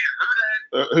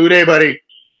who day, buddy?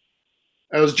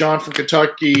 That was John from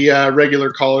Kentucky, regular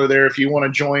caller there. If you want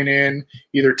to join in,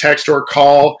 either text or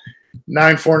call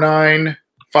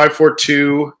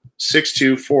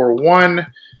 949-542-6241.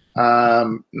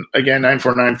 Again,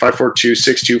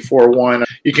 949-542-6241.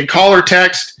 You can call or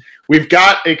text. We've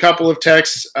got a couple of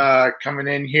texts coming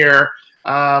in here.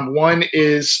 One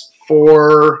is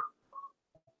for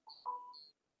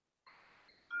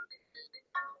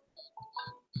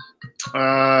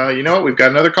we've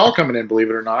got another call coming in, believe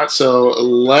it or not. So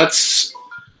let's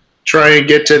try and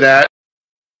get to that.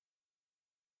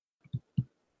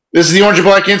 This is the Orange and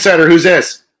Black Insider. Who's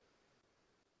this?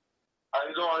 How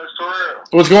you doing? It's Terrell.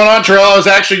 What's going on, Terrell? I was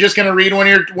actually just going to read one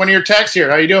of your texts here.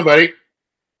 How you doing, buddy?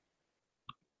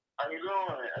 How you doing?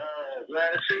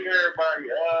 Glad to see everybody.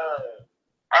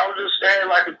 I was just saying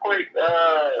like a quick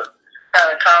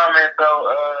kind of comment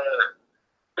though.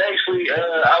 Basically,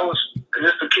 I was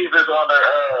just to keep us on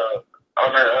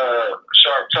their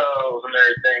sharp toes and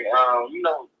everything.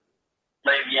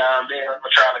 Maybe I'm being on the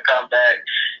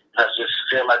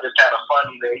feel like it's kind of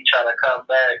funny that he trying to come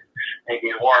back and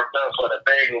get warmed up for the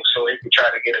Bengals so he can try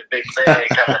to get a big bag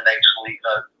coming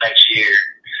next year.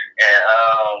 And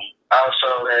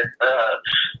also that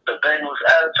the Bengals'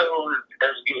 attitude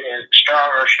is getting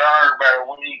stronger and stronger by the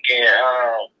week,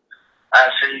 and I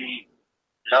see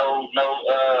no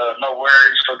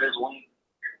worries for this week.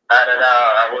 Not at all.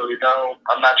 I really don't.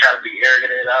 I'm not trying to be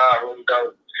arrogant at all. I really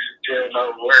don't feel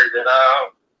no worries at all.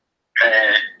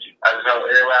 And I just hope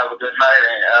everyone have a good night,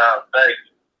 and thanks.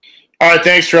 All right,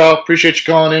 thanks, Terrell. Appreciate you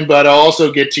calling in, but I'll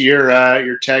also get to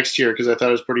your text here because I thought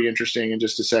it was pretty interesting in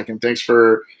just a second. Thanks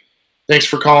for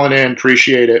calling in.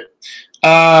 Appreciate it.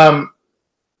 As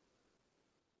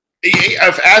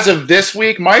of this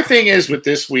week, my thing is with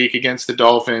this week against the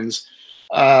Dolphins,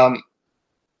 kind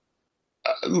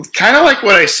of like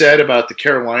what I said about the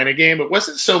Carolina game. It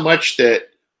wasn't so much that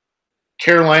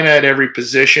Carolina at every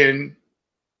position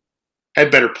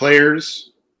had better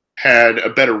players, had a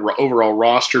better overall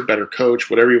roster, better coach,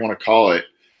 whatever you want to call it.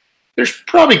 There's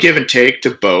probably give and take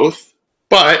to both,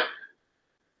 but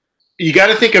you got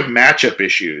to think of matchup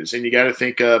issues, and you got to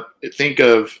think of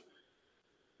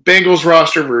Bengals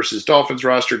roster versus Dolphins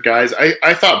roster guys.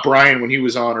 I thought Brian, when he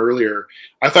was on earlier,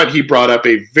 I thought he brought up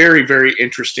a very, very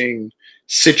interesting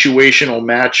situational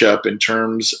matchup in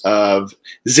terms of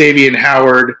Xavier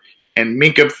Howard and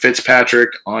Minkah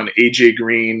Fitzpatrick on AJ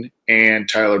Green and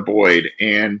Tyler Boyd.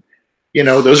 And,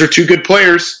 those are two good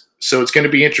players. So it's going to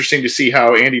be interesting to see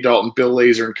how Andy Dalton, Bill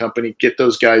Lazor and company get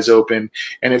those guys open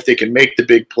and if they can make the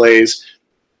big plays.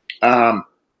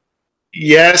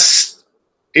 Yes,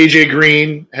 AJ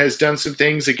Green has done some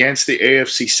things against the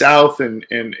AFC South and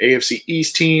AFC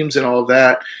East teams and all of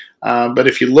that. But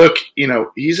if you look,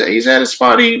 he's had a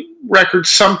spotty record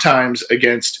sometimes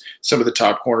against some of the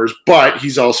top corners, but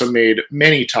he's also made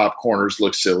many top corners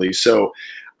look silly. So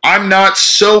I'm not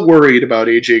so worried about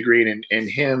AJ Green and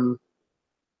him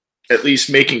at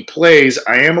least making plays.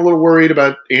 I am a little worried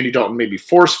about Andy Dalton maybe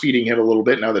force-feeding him a little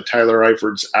bit now that Tyler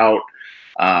Eifert's out.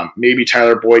 Maybe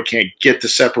Tyler Boyd can't get the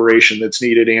separation that's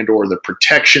needed and or the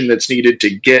protection that's needed to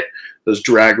get those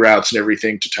drag routes and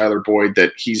everything to Tyler Boyd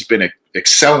that he's been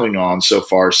excelling on so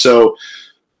far. So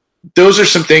those are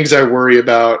some things I worry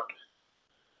about.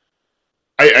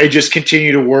 I just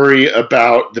continue to worry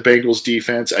about the Bengals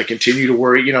defense. I continue to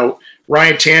worry,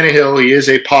 Ryan Tannehill, he is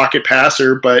a pocket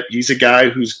passer, but he's a guy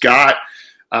who's got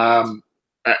a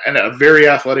very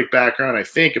athletic background. I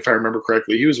think, if I remember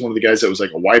correctly, he was one of the guys that was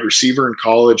like a wide receiver in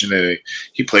college, and then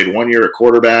he played 1 year at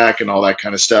quarterback and all that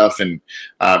kind of stuff. And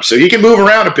so he can move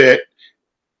around a bit.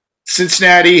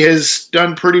 Cincinnati has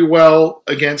done pretty well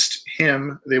against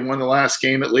him. They won the last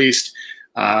game at least.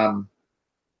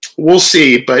 We'll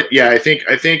see. But, yeah, I think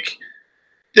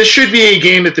this should be a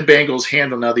game that the Bengals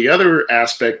handle. Now, the other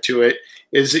aspect to it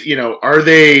is, are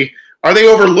they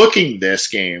overlooking this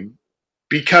game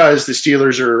because the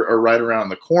Steelers are right around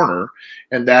the corner,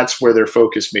 and that's where their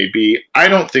focus may be? I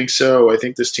don't think so. I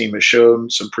think this team has shown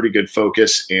some pretty good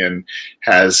focus and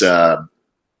has, like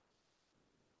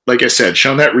I said,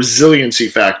 shown that resiliency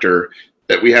factor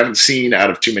that we haven't seen out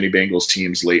of too many Bengals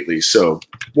teams lately. So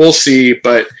we'll see,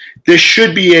 but this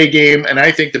should be a game, and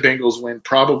I think the Bengals win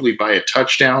probably by a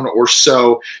touchdown or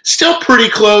so. Still pretty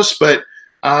close, but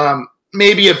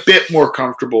maybe a bit more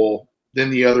comfortable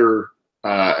than the other.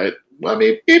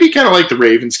 Maybe kind of like the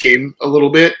Ravens game a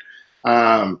little bit.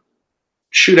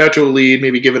 Shoot out to a lead,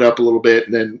 maybe give it up a little bit,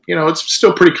 and then, it's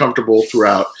still pretty comfortable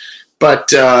throughout. But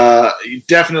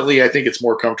definitely I think it's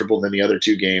more comfortable than the other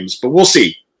two games. But we'll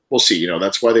see. We'll see.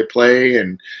 That's why they play.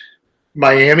 And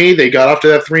Miami, they got off to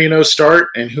that 3-0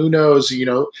 start, and who knows,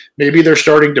 maybe they're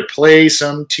starting to play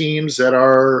some teams that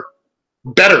are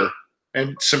better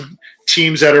and some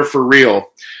teams that are for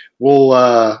real.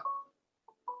 We'll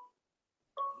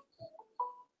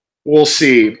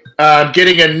see.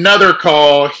 Getting another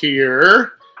call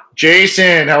here.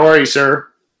 Jason, how are you, sir?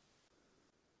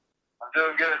 I'm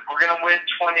doing good. We're gonna win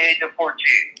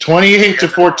 28-14.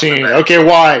 28-14. Okay,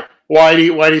 why? Why do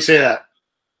you say that?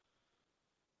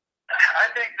 I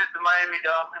think that the Miami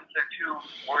Dolphins are too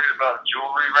worried about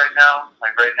jewelry right now.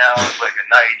 Like right now, it's like a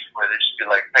night where they should be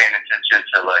like paying attention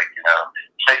to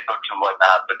playbooks and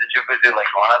whatnot. But they're too busy like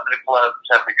going out to the clubs,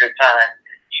 having a good time.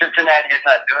 Cincinnati is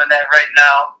not doing that right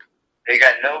now. They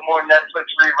got no more Netflix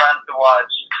reruns to watch.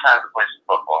 It's time to play some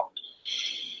football.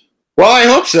 Well, I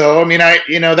hope so. I mean,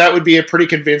 that would be a pretty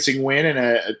convincing win,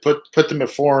 and put them at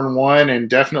 4-1, and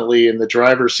definitely in the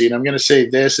driver's seat. I'm going to say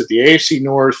this: that the AFC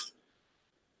North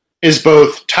is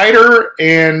both tighter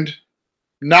and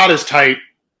not as tight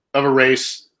of a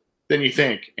race than you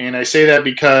think. And I say that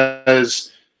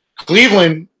because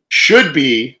Cleveland should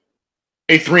be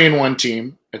a 3-1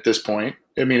 team at this point.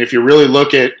 I mean, if you really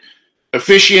look at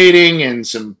officiating and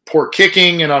some poor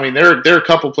kicking, and I mean, they're a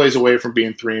couple plays away from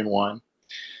being 3-1.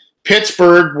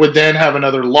 Pittsburgh would then have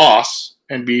another loss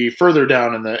and be further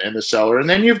down in the cellar. And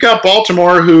then you've got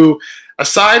Baltimore, who,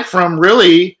 aside from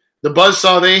really the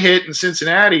buzzsaw they hit in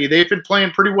Cincinnati, they've been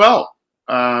playing pretty well.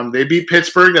 They beat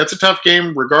Pittsburgh. That's a tough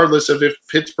game, regardless of if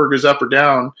Pittsburgh is up or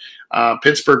down.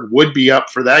 Pittsburgh would be up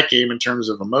for that game in terms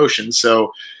of emotion.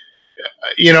 So,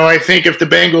 I think if the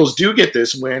Bengals do get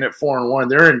this win at 4-1,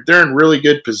 they're in really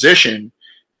good position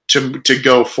to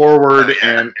go forward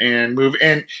and move.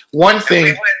 And one thing,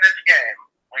 if we win this game,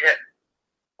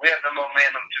 we have the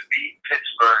momentum to beat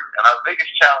Pittsburgh, and our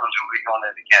biggest challenge will be going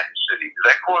into Kansas City.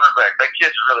 That quarterback, that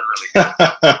kid's really, really good.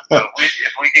 But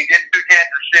if we can get to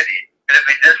Kansas City, it'll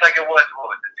be just like it was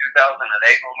the 2008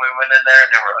 when we went in there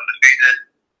and they were undefeated.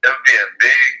 That would be a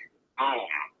big boom.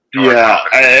 Yeah,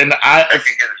 and I can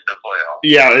get us to the playoffs.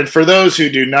 Yeah, and for those who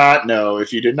do not know,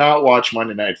 if you did not watch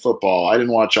Monday Night Football, I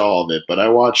didn't watch all of it, but I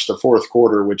watched the fourth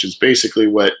quarter, which is basically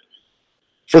what,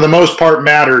 for the most part,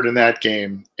 mattered in that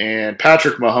game. And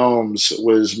Patrick Mahomes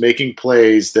was making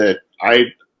plays that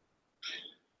I've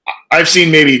seen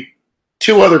maybe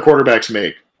two other quarterbacks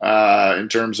make in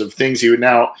terms of things he would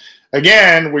now.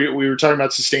 Again, we were talking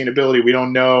about sustainability. We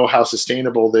don't know how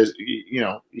sustainable this,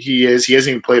 he is. He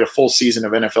hasn't even played a full season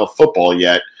of NFL football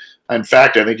yet. In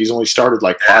fact, I think he's only started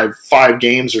like five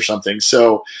games or something.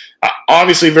 So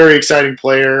obviously very exciting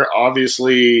player.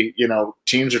 Obviously,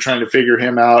 teams are trying to figure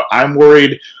him out. I'm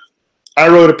worried. I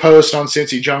wrote a post on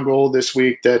Cincy Jungle this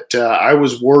week that I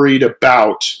was worried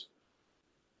about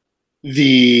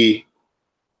the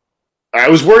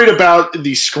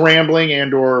scrambling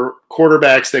and or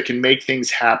quarterbacks that can make things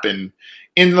happen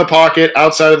in the pocket,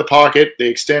 outside of the pocket. They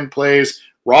extend plays.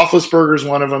 Roethlisberger is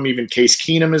one of them. Even Case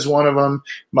Keenum is one of them.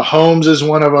 Mahomes is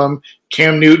one of them.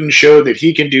 Cam Newton showed that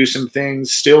he can do some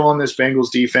things still on this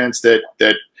Bengals defense that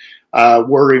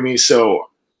worry me. So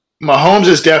Mahomes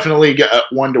is definitely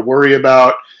one to worry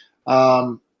about.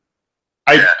 I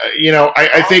think he's like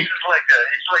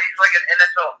an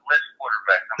NFL blitz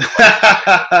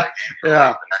quarterback.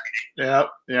 Yeah. It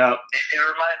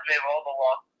reminds me of all the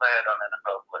losses I had on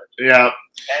NFL blitz. Yeah.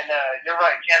 And you're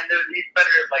right, Cam Newton. He's better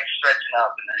at stretching out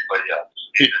than anybody else.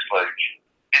 He's like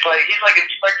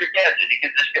Inspector Gadget. He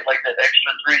can just get that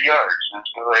extra 3 yards. And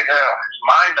it's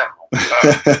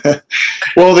mind-numbing.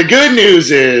 Well, the good news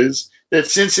is that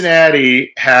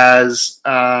Cincinnati has.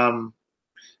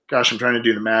 Gosh, I'm trying to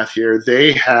do the math here.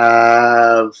 They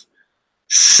have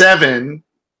 7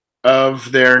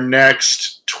 of their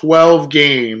next 12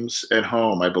 games at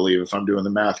home, I believe, if I'm doing the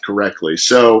math correctly.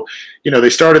 So, they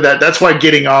started that. That's why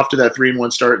getting off to that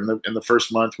 3-1 start in the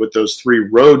first month with those 3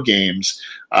 road games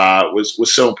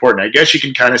was so important. I guess you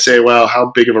can kind of say, well, how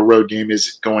big of a road game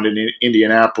is going to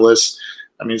Indianapolis?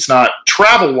 I mean, it's not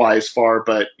travel-wise far,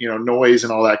 but, noise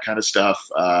and all that kind of stuff,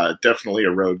 definitely a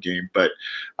road game. But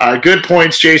good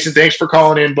points, Jason. Thanks for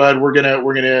calling in, bud. We're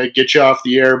gonna get you off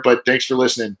the air, but thanks for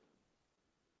listening.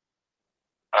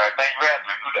 All right, thanks for having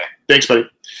me. Good day. Thanks, buddy.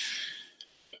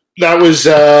 That was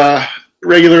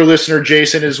regular listener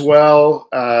Jason as well.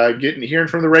 Hearing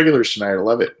from the regulars tonight. I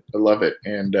love it.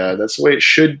 And that's the way it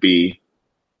should be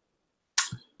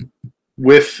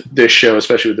with this show,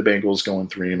 especially with the Bengals going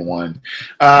 3-1.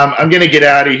 I'm going to get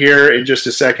out of here in just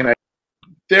a second.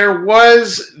 There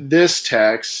was this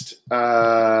text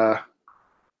that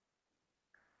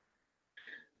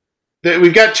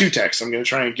we've got 2 texts I'm going to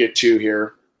try and get to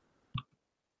here.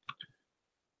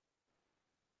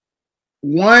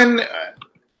 One,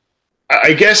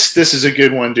 I guess this is a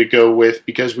good one to go with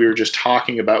because we were just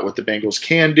talking about what the Bengals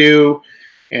can do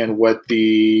and what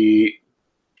the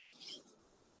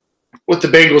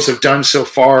Bengals have done so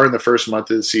far in the first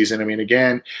month of the season. I mean,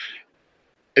 again,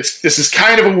 this is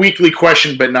kind of a weekly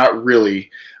question, but not really.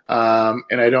 And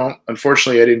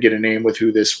unfortunately, I didn't get a name with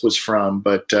who this was from,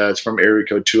 but it's from area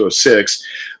code 206.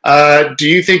 Do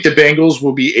you think the Bengals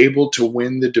will be able to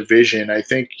win the division? I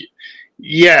think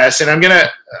yes, and I'm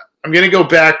gonna go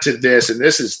back to this, and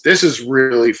this is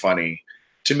really funny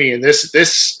to me, and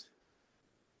this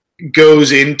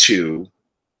goes into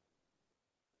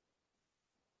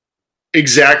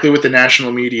exactly what the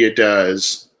national media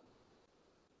does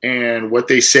and what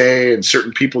they say, and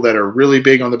certain people that are really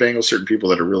big on the Bengals, certain people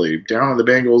that are really down on the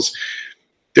Bengals.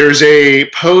 There's a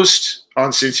post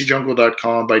on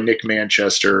cincyjungle.com by Nick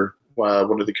Manchester,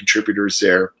 one of the contributors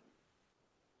there.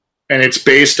 And it's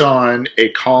based on a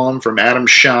column from Adam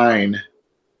Shine,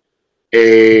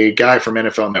 a guy from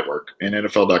NFL Network and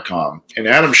NFL.com. And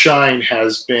Adam Shine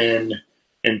has been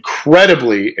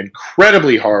incredibly,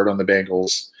 incredibly hard on the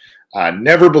Bengals.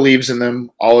 Never believes in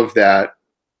them, all of that.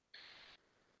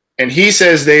 And he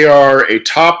says they are a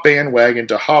top bandwagon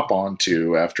to hop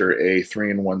onto after a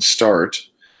 3-1 start.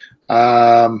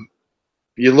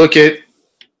 You look at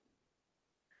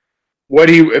what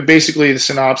he basically, the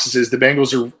synopsis is: the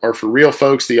Bengals are for real,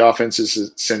 folks. The offense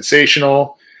is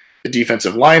sensational. The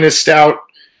defensive line is stout.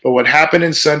 But what happened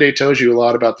in Sunday tells you a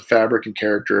lot about the fabric and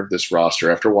character of this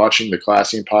roster. After watching the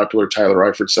classy and popular Tyler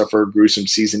Eifert suffer a gruesome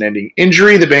season-ending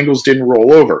injury, the Bengals didn't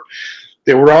roll over.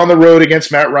 They were on the road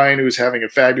against Matt Ryan, who was having a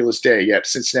fabulous day. Yet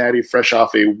Cincinnati, fresh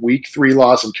off a Week 3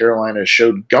 loss in Carolina,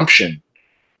 showed gumption.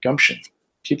 Gumption.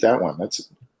 Keep that one. That's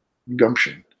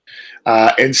gumption.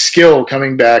 And skill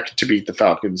coming back to beat the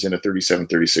Falcons in a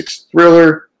 37-36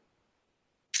 thriller.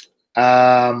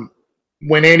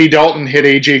 When Andy Dalton hit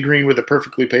A.J. Green with a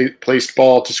perfectly placed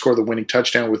ball to score the winning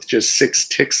touchdown with just 6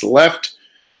 ticks left,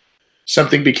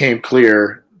 something became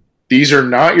clear. These are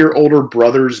not your older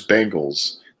brother's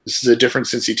Bengals. This is a different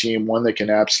Cincy team, one that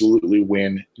can absolutely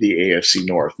win the AFC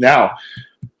North. Now,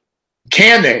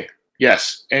 can they?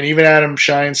 Yes. And even Adam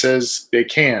Shine says they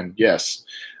can. Yes.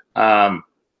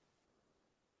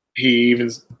 He even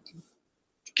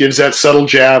gives that subtle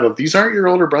jab of these aren't your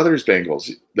older brother's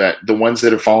Bengals, that the ones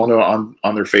that have fallen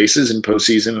on their faces in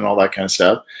postseason and all that kind of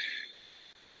stuff.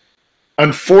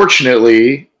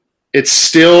 Unfortunately, it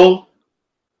still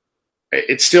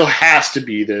has to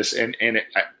be this, and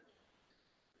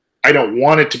I don't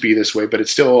want it to be this way, but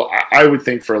it's still, I would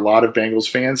think for a lot of Bengals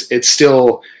fans, it's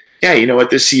still, yeah, you know what,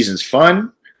 this season's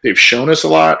fun. They've shown us a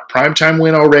lot. Primetime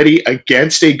win already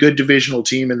against a good divisional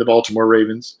team in the Baltimore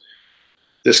Ravens.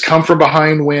 This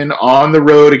come-from-behind win on the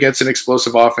road against an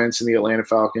explosive offense in the Atlanta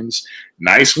Falcons.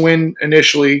 Nice win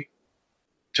initially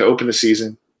to open the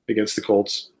season against the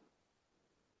Colts.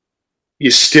 They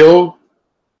still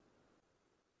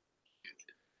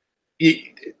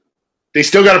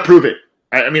got to prove it.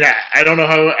 I mean, I don't know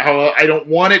how I don't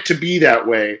want it to be that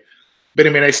way, but I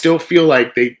mean, I still feel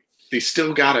like they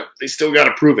still got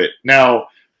to prove it. Now,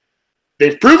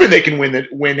 they've proven they can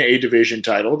win a division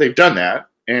title. They've done that.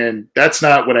 And that's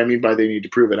not what I mean by they need to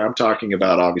prove it. I'm talking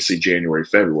about obviously January,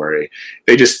 February.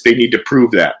 They need to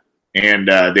prove that. And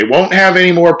they won't have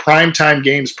any more primetime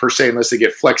games per se unless they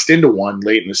get flexed into one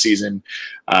late in the season.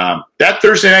 That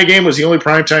Thursday night game was the only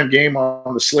primetime game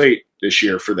on the slate this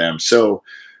year for them. So,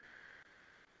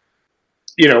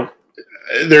 you know,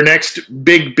 their next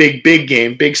big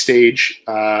game, big stage,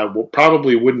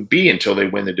 probably wouldn't be until they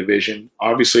win the division.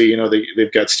 Obviously, you know,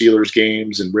 they've got Steelers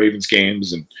games and Ravens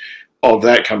games and all of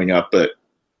that coming up, but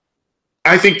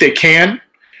I think they can.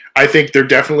 I think they're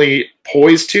definitely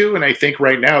poised to, and I think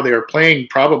right now they are playing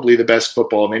probably the best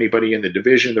football of anybody in the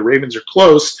division. The Ravens are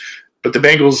close, but the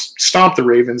Bengals stomped the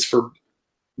Ravens for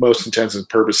most intents and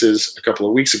purposes a couple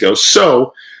of weeks ago.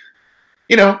 So,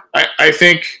 you know, I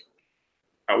think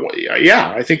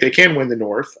they can win the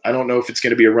North. I don't know if it's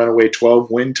going to be a runaway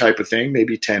 12-win type of thing,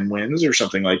 maybe 10 wins or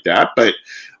something like that. But,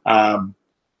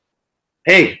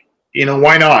 hey, you know,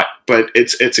 why not? But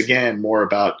it's again more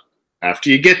about after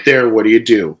you get there, what do you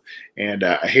do? And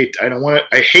I hate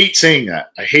saying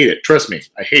that. I hate it. Trust me,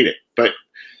 I hate it. But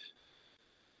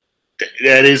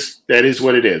that is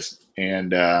what it is.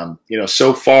 And you know,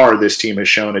 so far this team has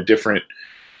shown a different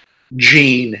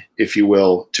gene, if you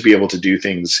will, to be able to do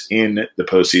things in the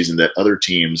postseason that other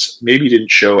teams maybe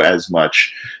didn't show as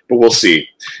much. But we'll see.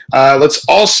 Let's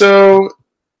also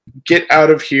get out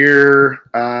of here.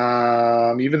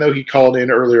 Even though he called in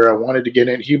earlier, I wanted to get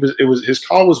in. His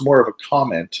call was more of a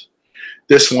comment.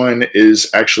 This one is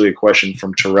actually a question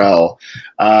from Terrell.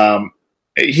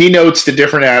 He notes the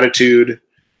different attitude.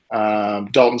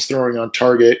 Dalton's throwing on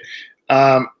target.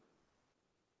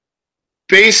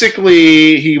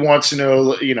 Basically, he wants to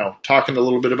know, you know, talking a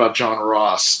little bit about John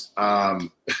Ross.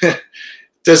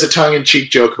 Does a tongue-in-cheek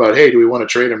joke about, hey, do we want to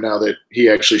trade him now that he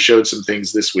actually showed some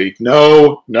things this week?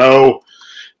 No.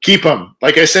 Keep him.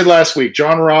 Like I said last week,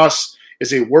 John Ross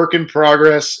is a work in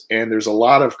progress, and there's a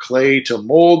lot of clay to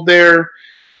mold there,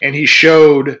 and he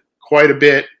showed quite a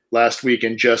bit last week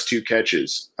in just 2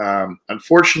 catches.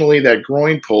 Unfortunately, that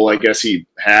groin pull I guess he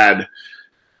had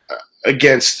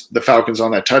against the Falcons on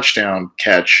that touchdown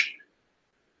catch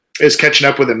is catching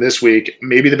up with him this week.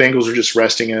 Maybe the Bengals are just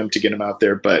resting him to get him out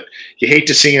there, but you hate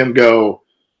to see him go,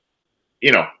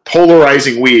 you know,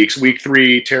 polarizing weeks. Week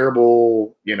 3,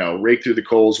 terrible, you know, rake through the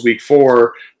coals. Week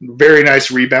 4, very nice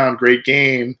rebound, great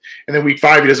game. And then week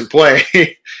 5, he doesn't play.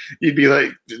 You'd be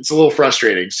like, it's a little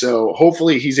frustrating. So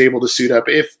hopefully he's able to suit up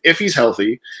if he's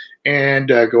healthy and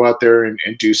go out there and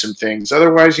do some things.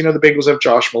 Otherwise, you know, the Bengals have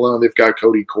Josh Malone. They've got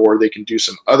Cody Core. They can do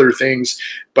some other things.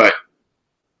 But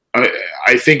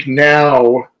I think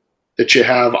now that you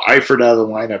have Eifert out of the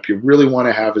lineup. You really want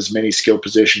to have as many skill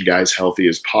position guys healthy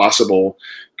as possible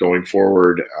going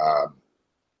forward.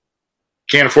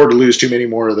 Can't afford to lose too many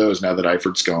more of those now that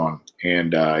Eifert's gone.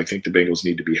 And I think the Bengals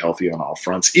need to be healthy on all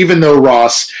fronts, even though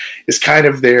Ross is kind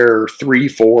of their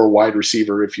 3-4 wide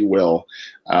receiver, if you will.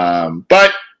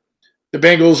 But the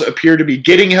Bengals appear to be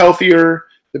getting healthier.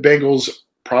 The Bengals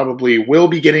probably will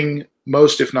be getting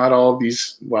most, if not all of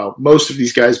these, most of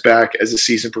these guys back as the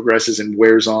season progresses and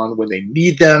wears on when they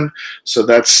need them. So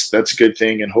that's a good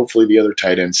thing. And hopefully the other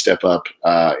tight ends step up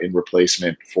in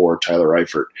replacement for Tyler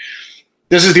Eifert.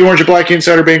 This is the Orange and Black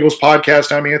Insider Bengals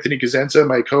podcast. I'm Anthony Cosenza.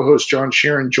 My co-host John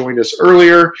Sheeran joined us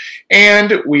earlier,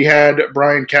 and we had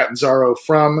Brian Catanzaro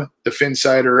from the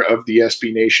Finsider of the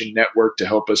SB Nation Network to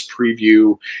help us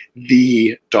preview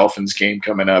the Dolphins game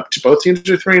coming up. Both teams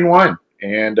are 3-1,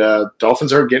 and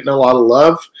Dolphins aren't getting a lot of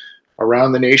love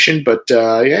around the nation, but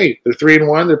hey, they're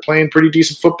 3-1. They're playing pretty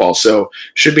decent football, so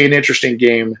should be an interesting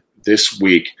game this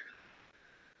week.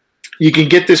 You can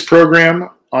get this program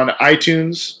on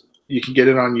iTunes. You can get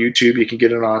it on YouTube. You can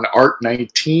get it on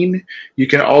Art19. You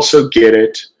can also get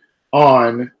it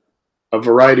on a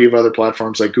variety of other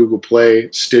platforms like Google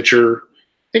Play, Stitcher.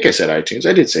 I think I said iTunes.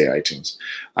 I did say iTunes.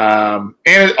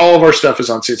 And all of our stuff is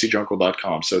on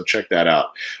cincyjungle.com, so check that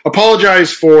out.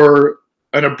 Apologize for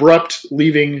an abrupt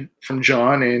leaving from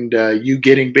John and you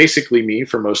getting basically me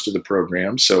for most of the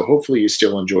program, so hopefully you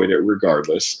still enjoyed it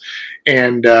regardless.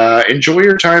 And enjoy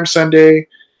your time Sunday.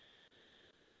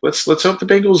 Let's hope the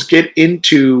Bengals get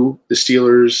into the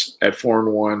Steelers at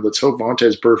 4-1. Let's hope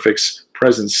Vontaze Burfict's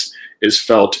presence is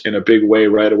felt in a big way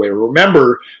right away.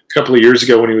 Remember a couple of years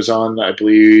ago when he was on, I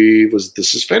believe, was it the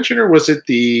suspension or was it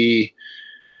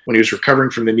when he was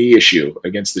recovering from the knee issue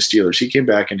against the Steelers? He came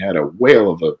back and had a whale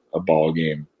of a ball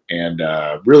game and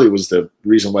really was the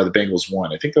reason why the Bengals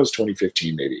won. I think that was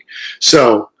 2015 maybe.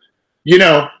 So, he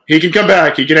can come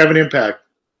back. He can have an impact.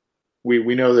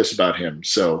 We know this about him.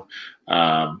 So,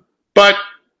 but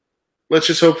let's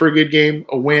just hope for a good game,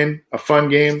 a win, a fun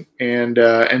game, and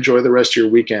enjoy the rest of your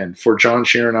weekend. For John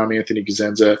Sheeran, I'm Anthony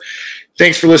Cosenza.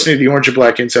 Thanks for listening to the Orange and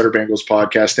Black Insider Bengals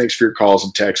podcast. Thanks for your calls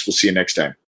and texts. We'll see you next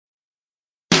time.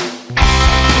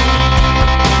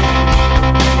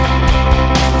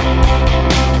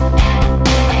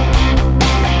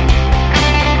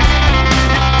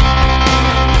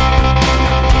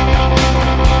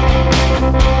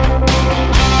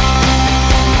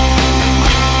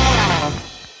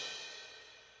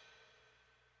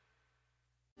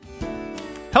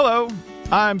 Hello,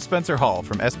 I'm Spencer Hall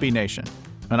from SB Nation,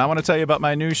 and I want to tell you about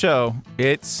my new show,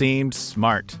 It Seemed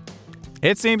Smart.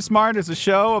 It Seemed Smart is a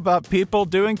show about people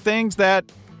doing things that,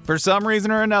 for some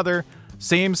reason or another,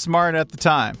 seem smart at the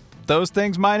time. Those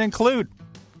things might include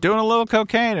doing a little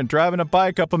cocaine and driving a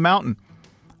bike up a mountain.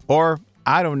 Or,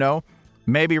 I don't know,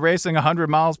 maybe racing 100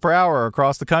 miles per hour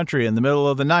across the country in the middle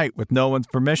of the night with no one's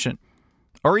permission.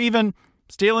 Or even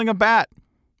stealing a bat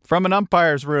from an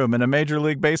umpire's room in a Major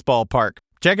League Baseball park.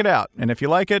 Check it out, and if you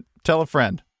like it, tell a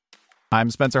friend. I'm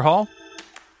Spencer Hall.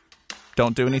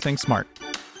 Don't do anything smart.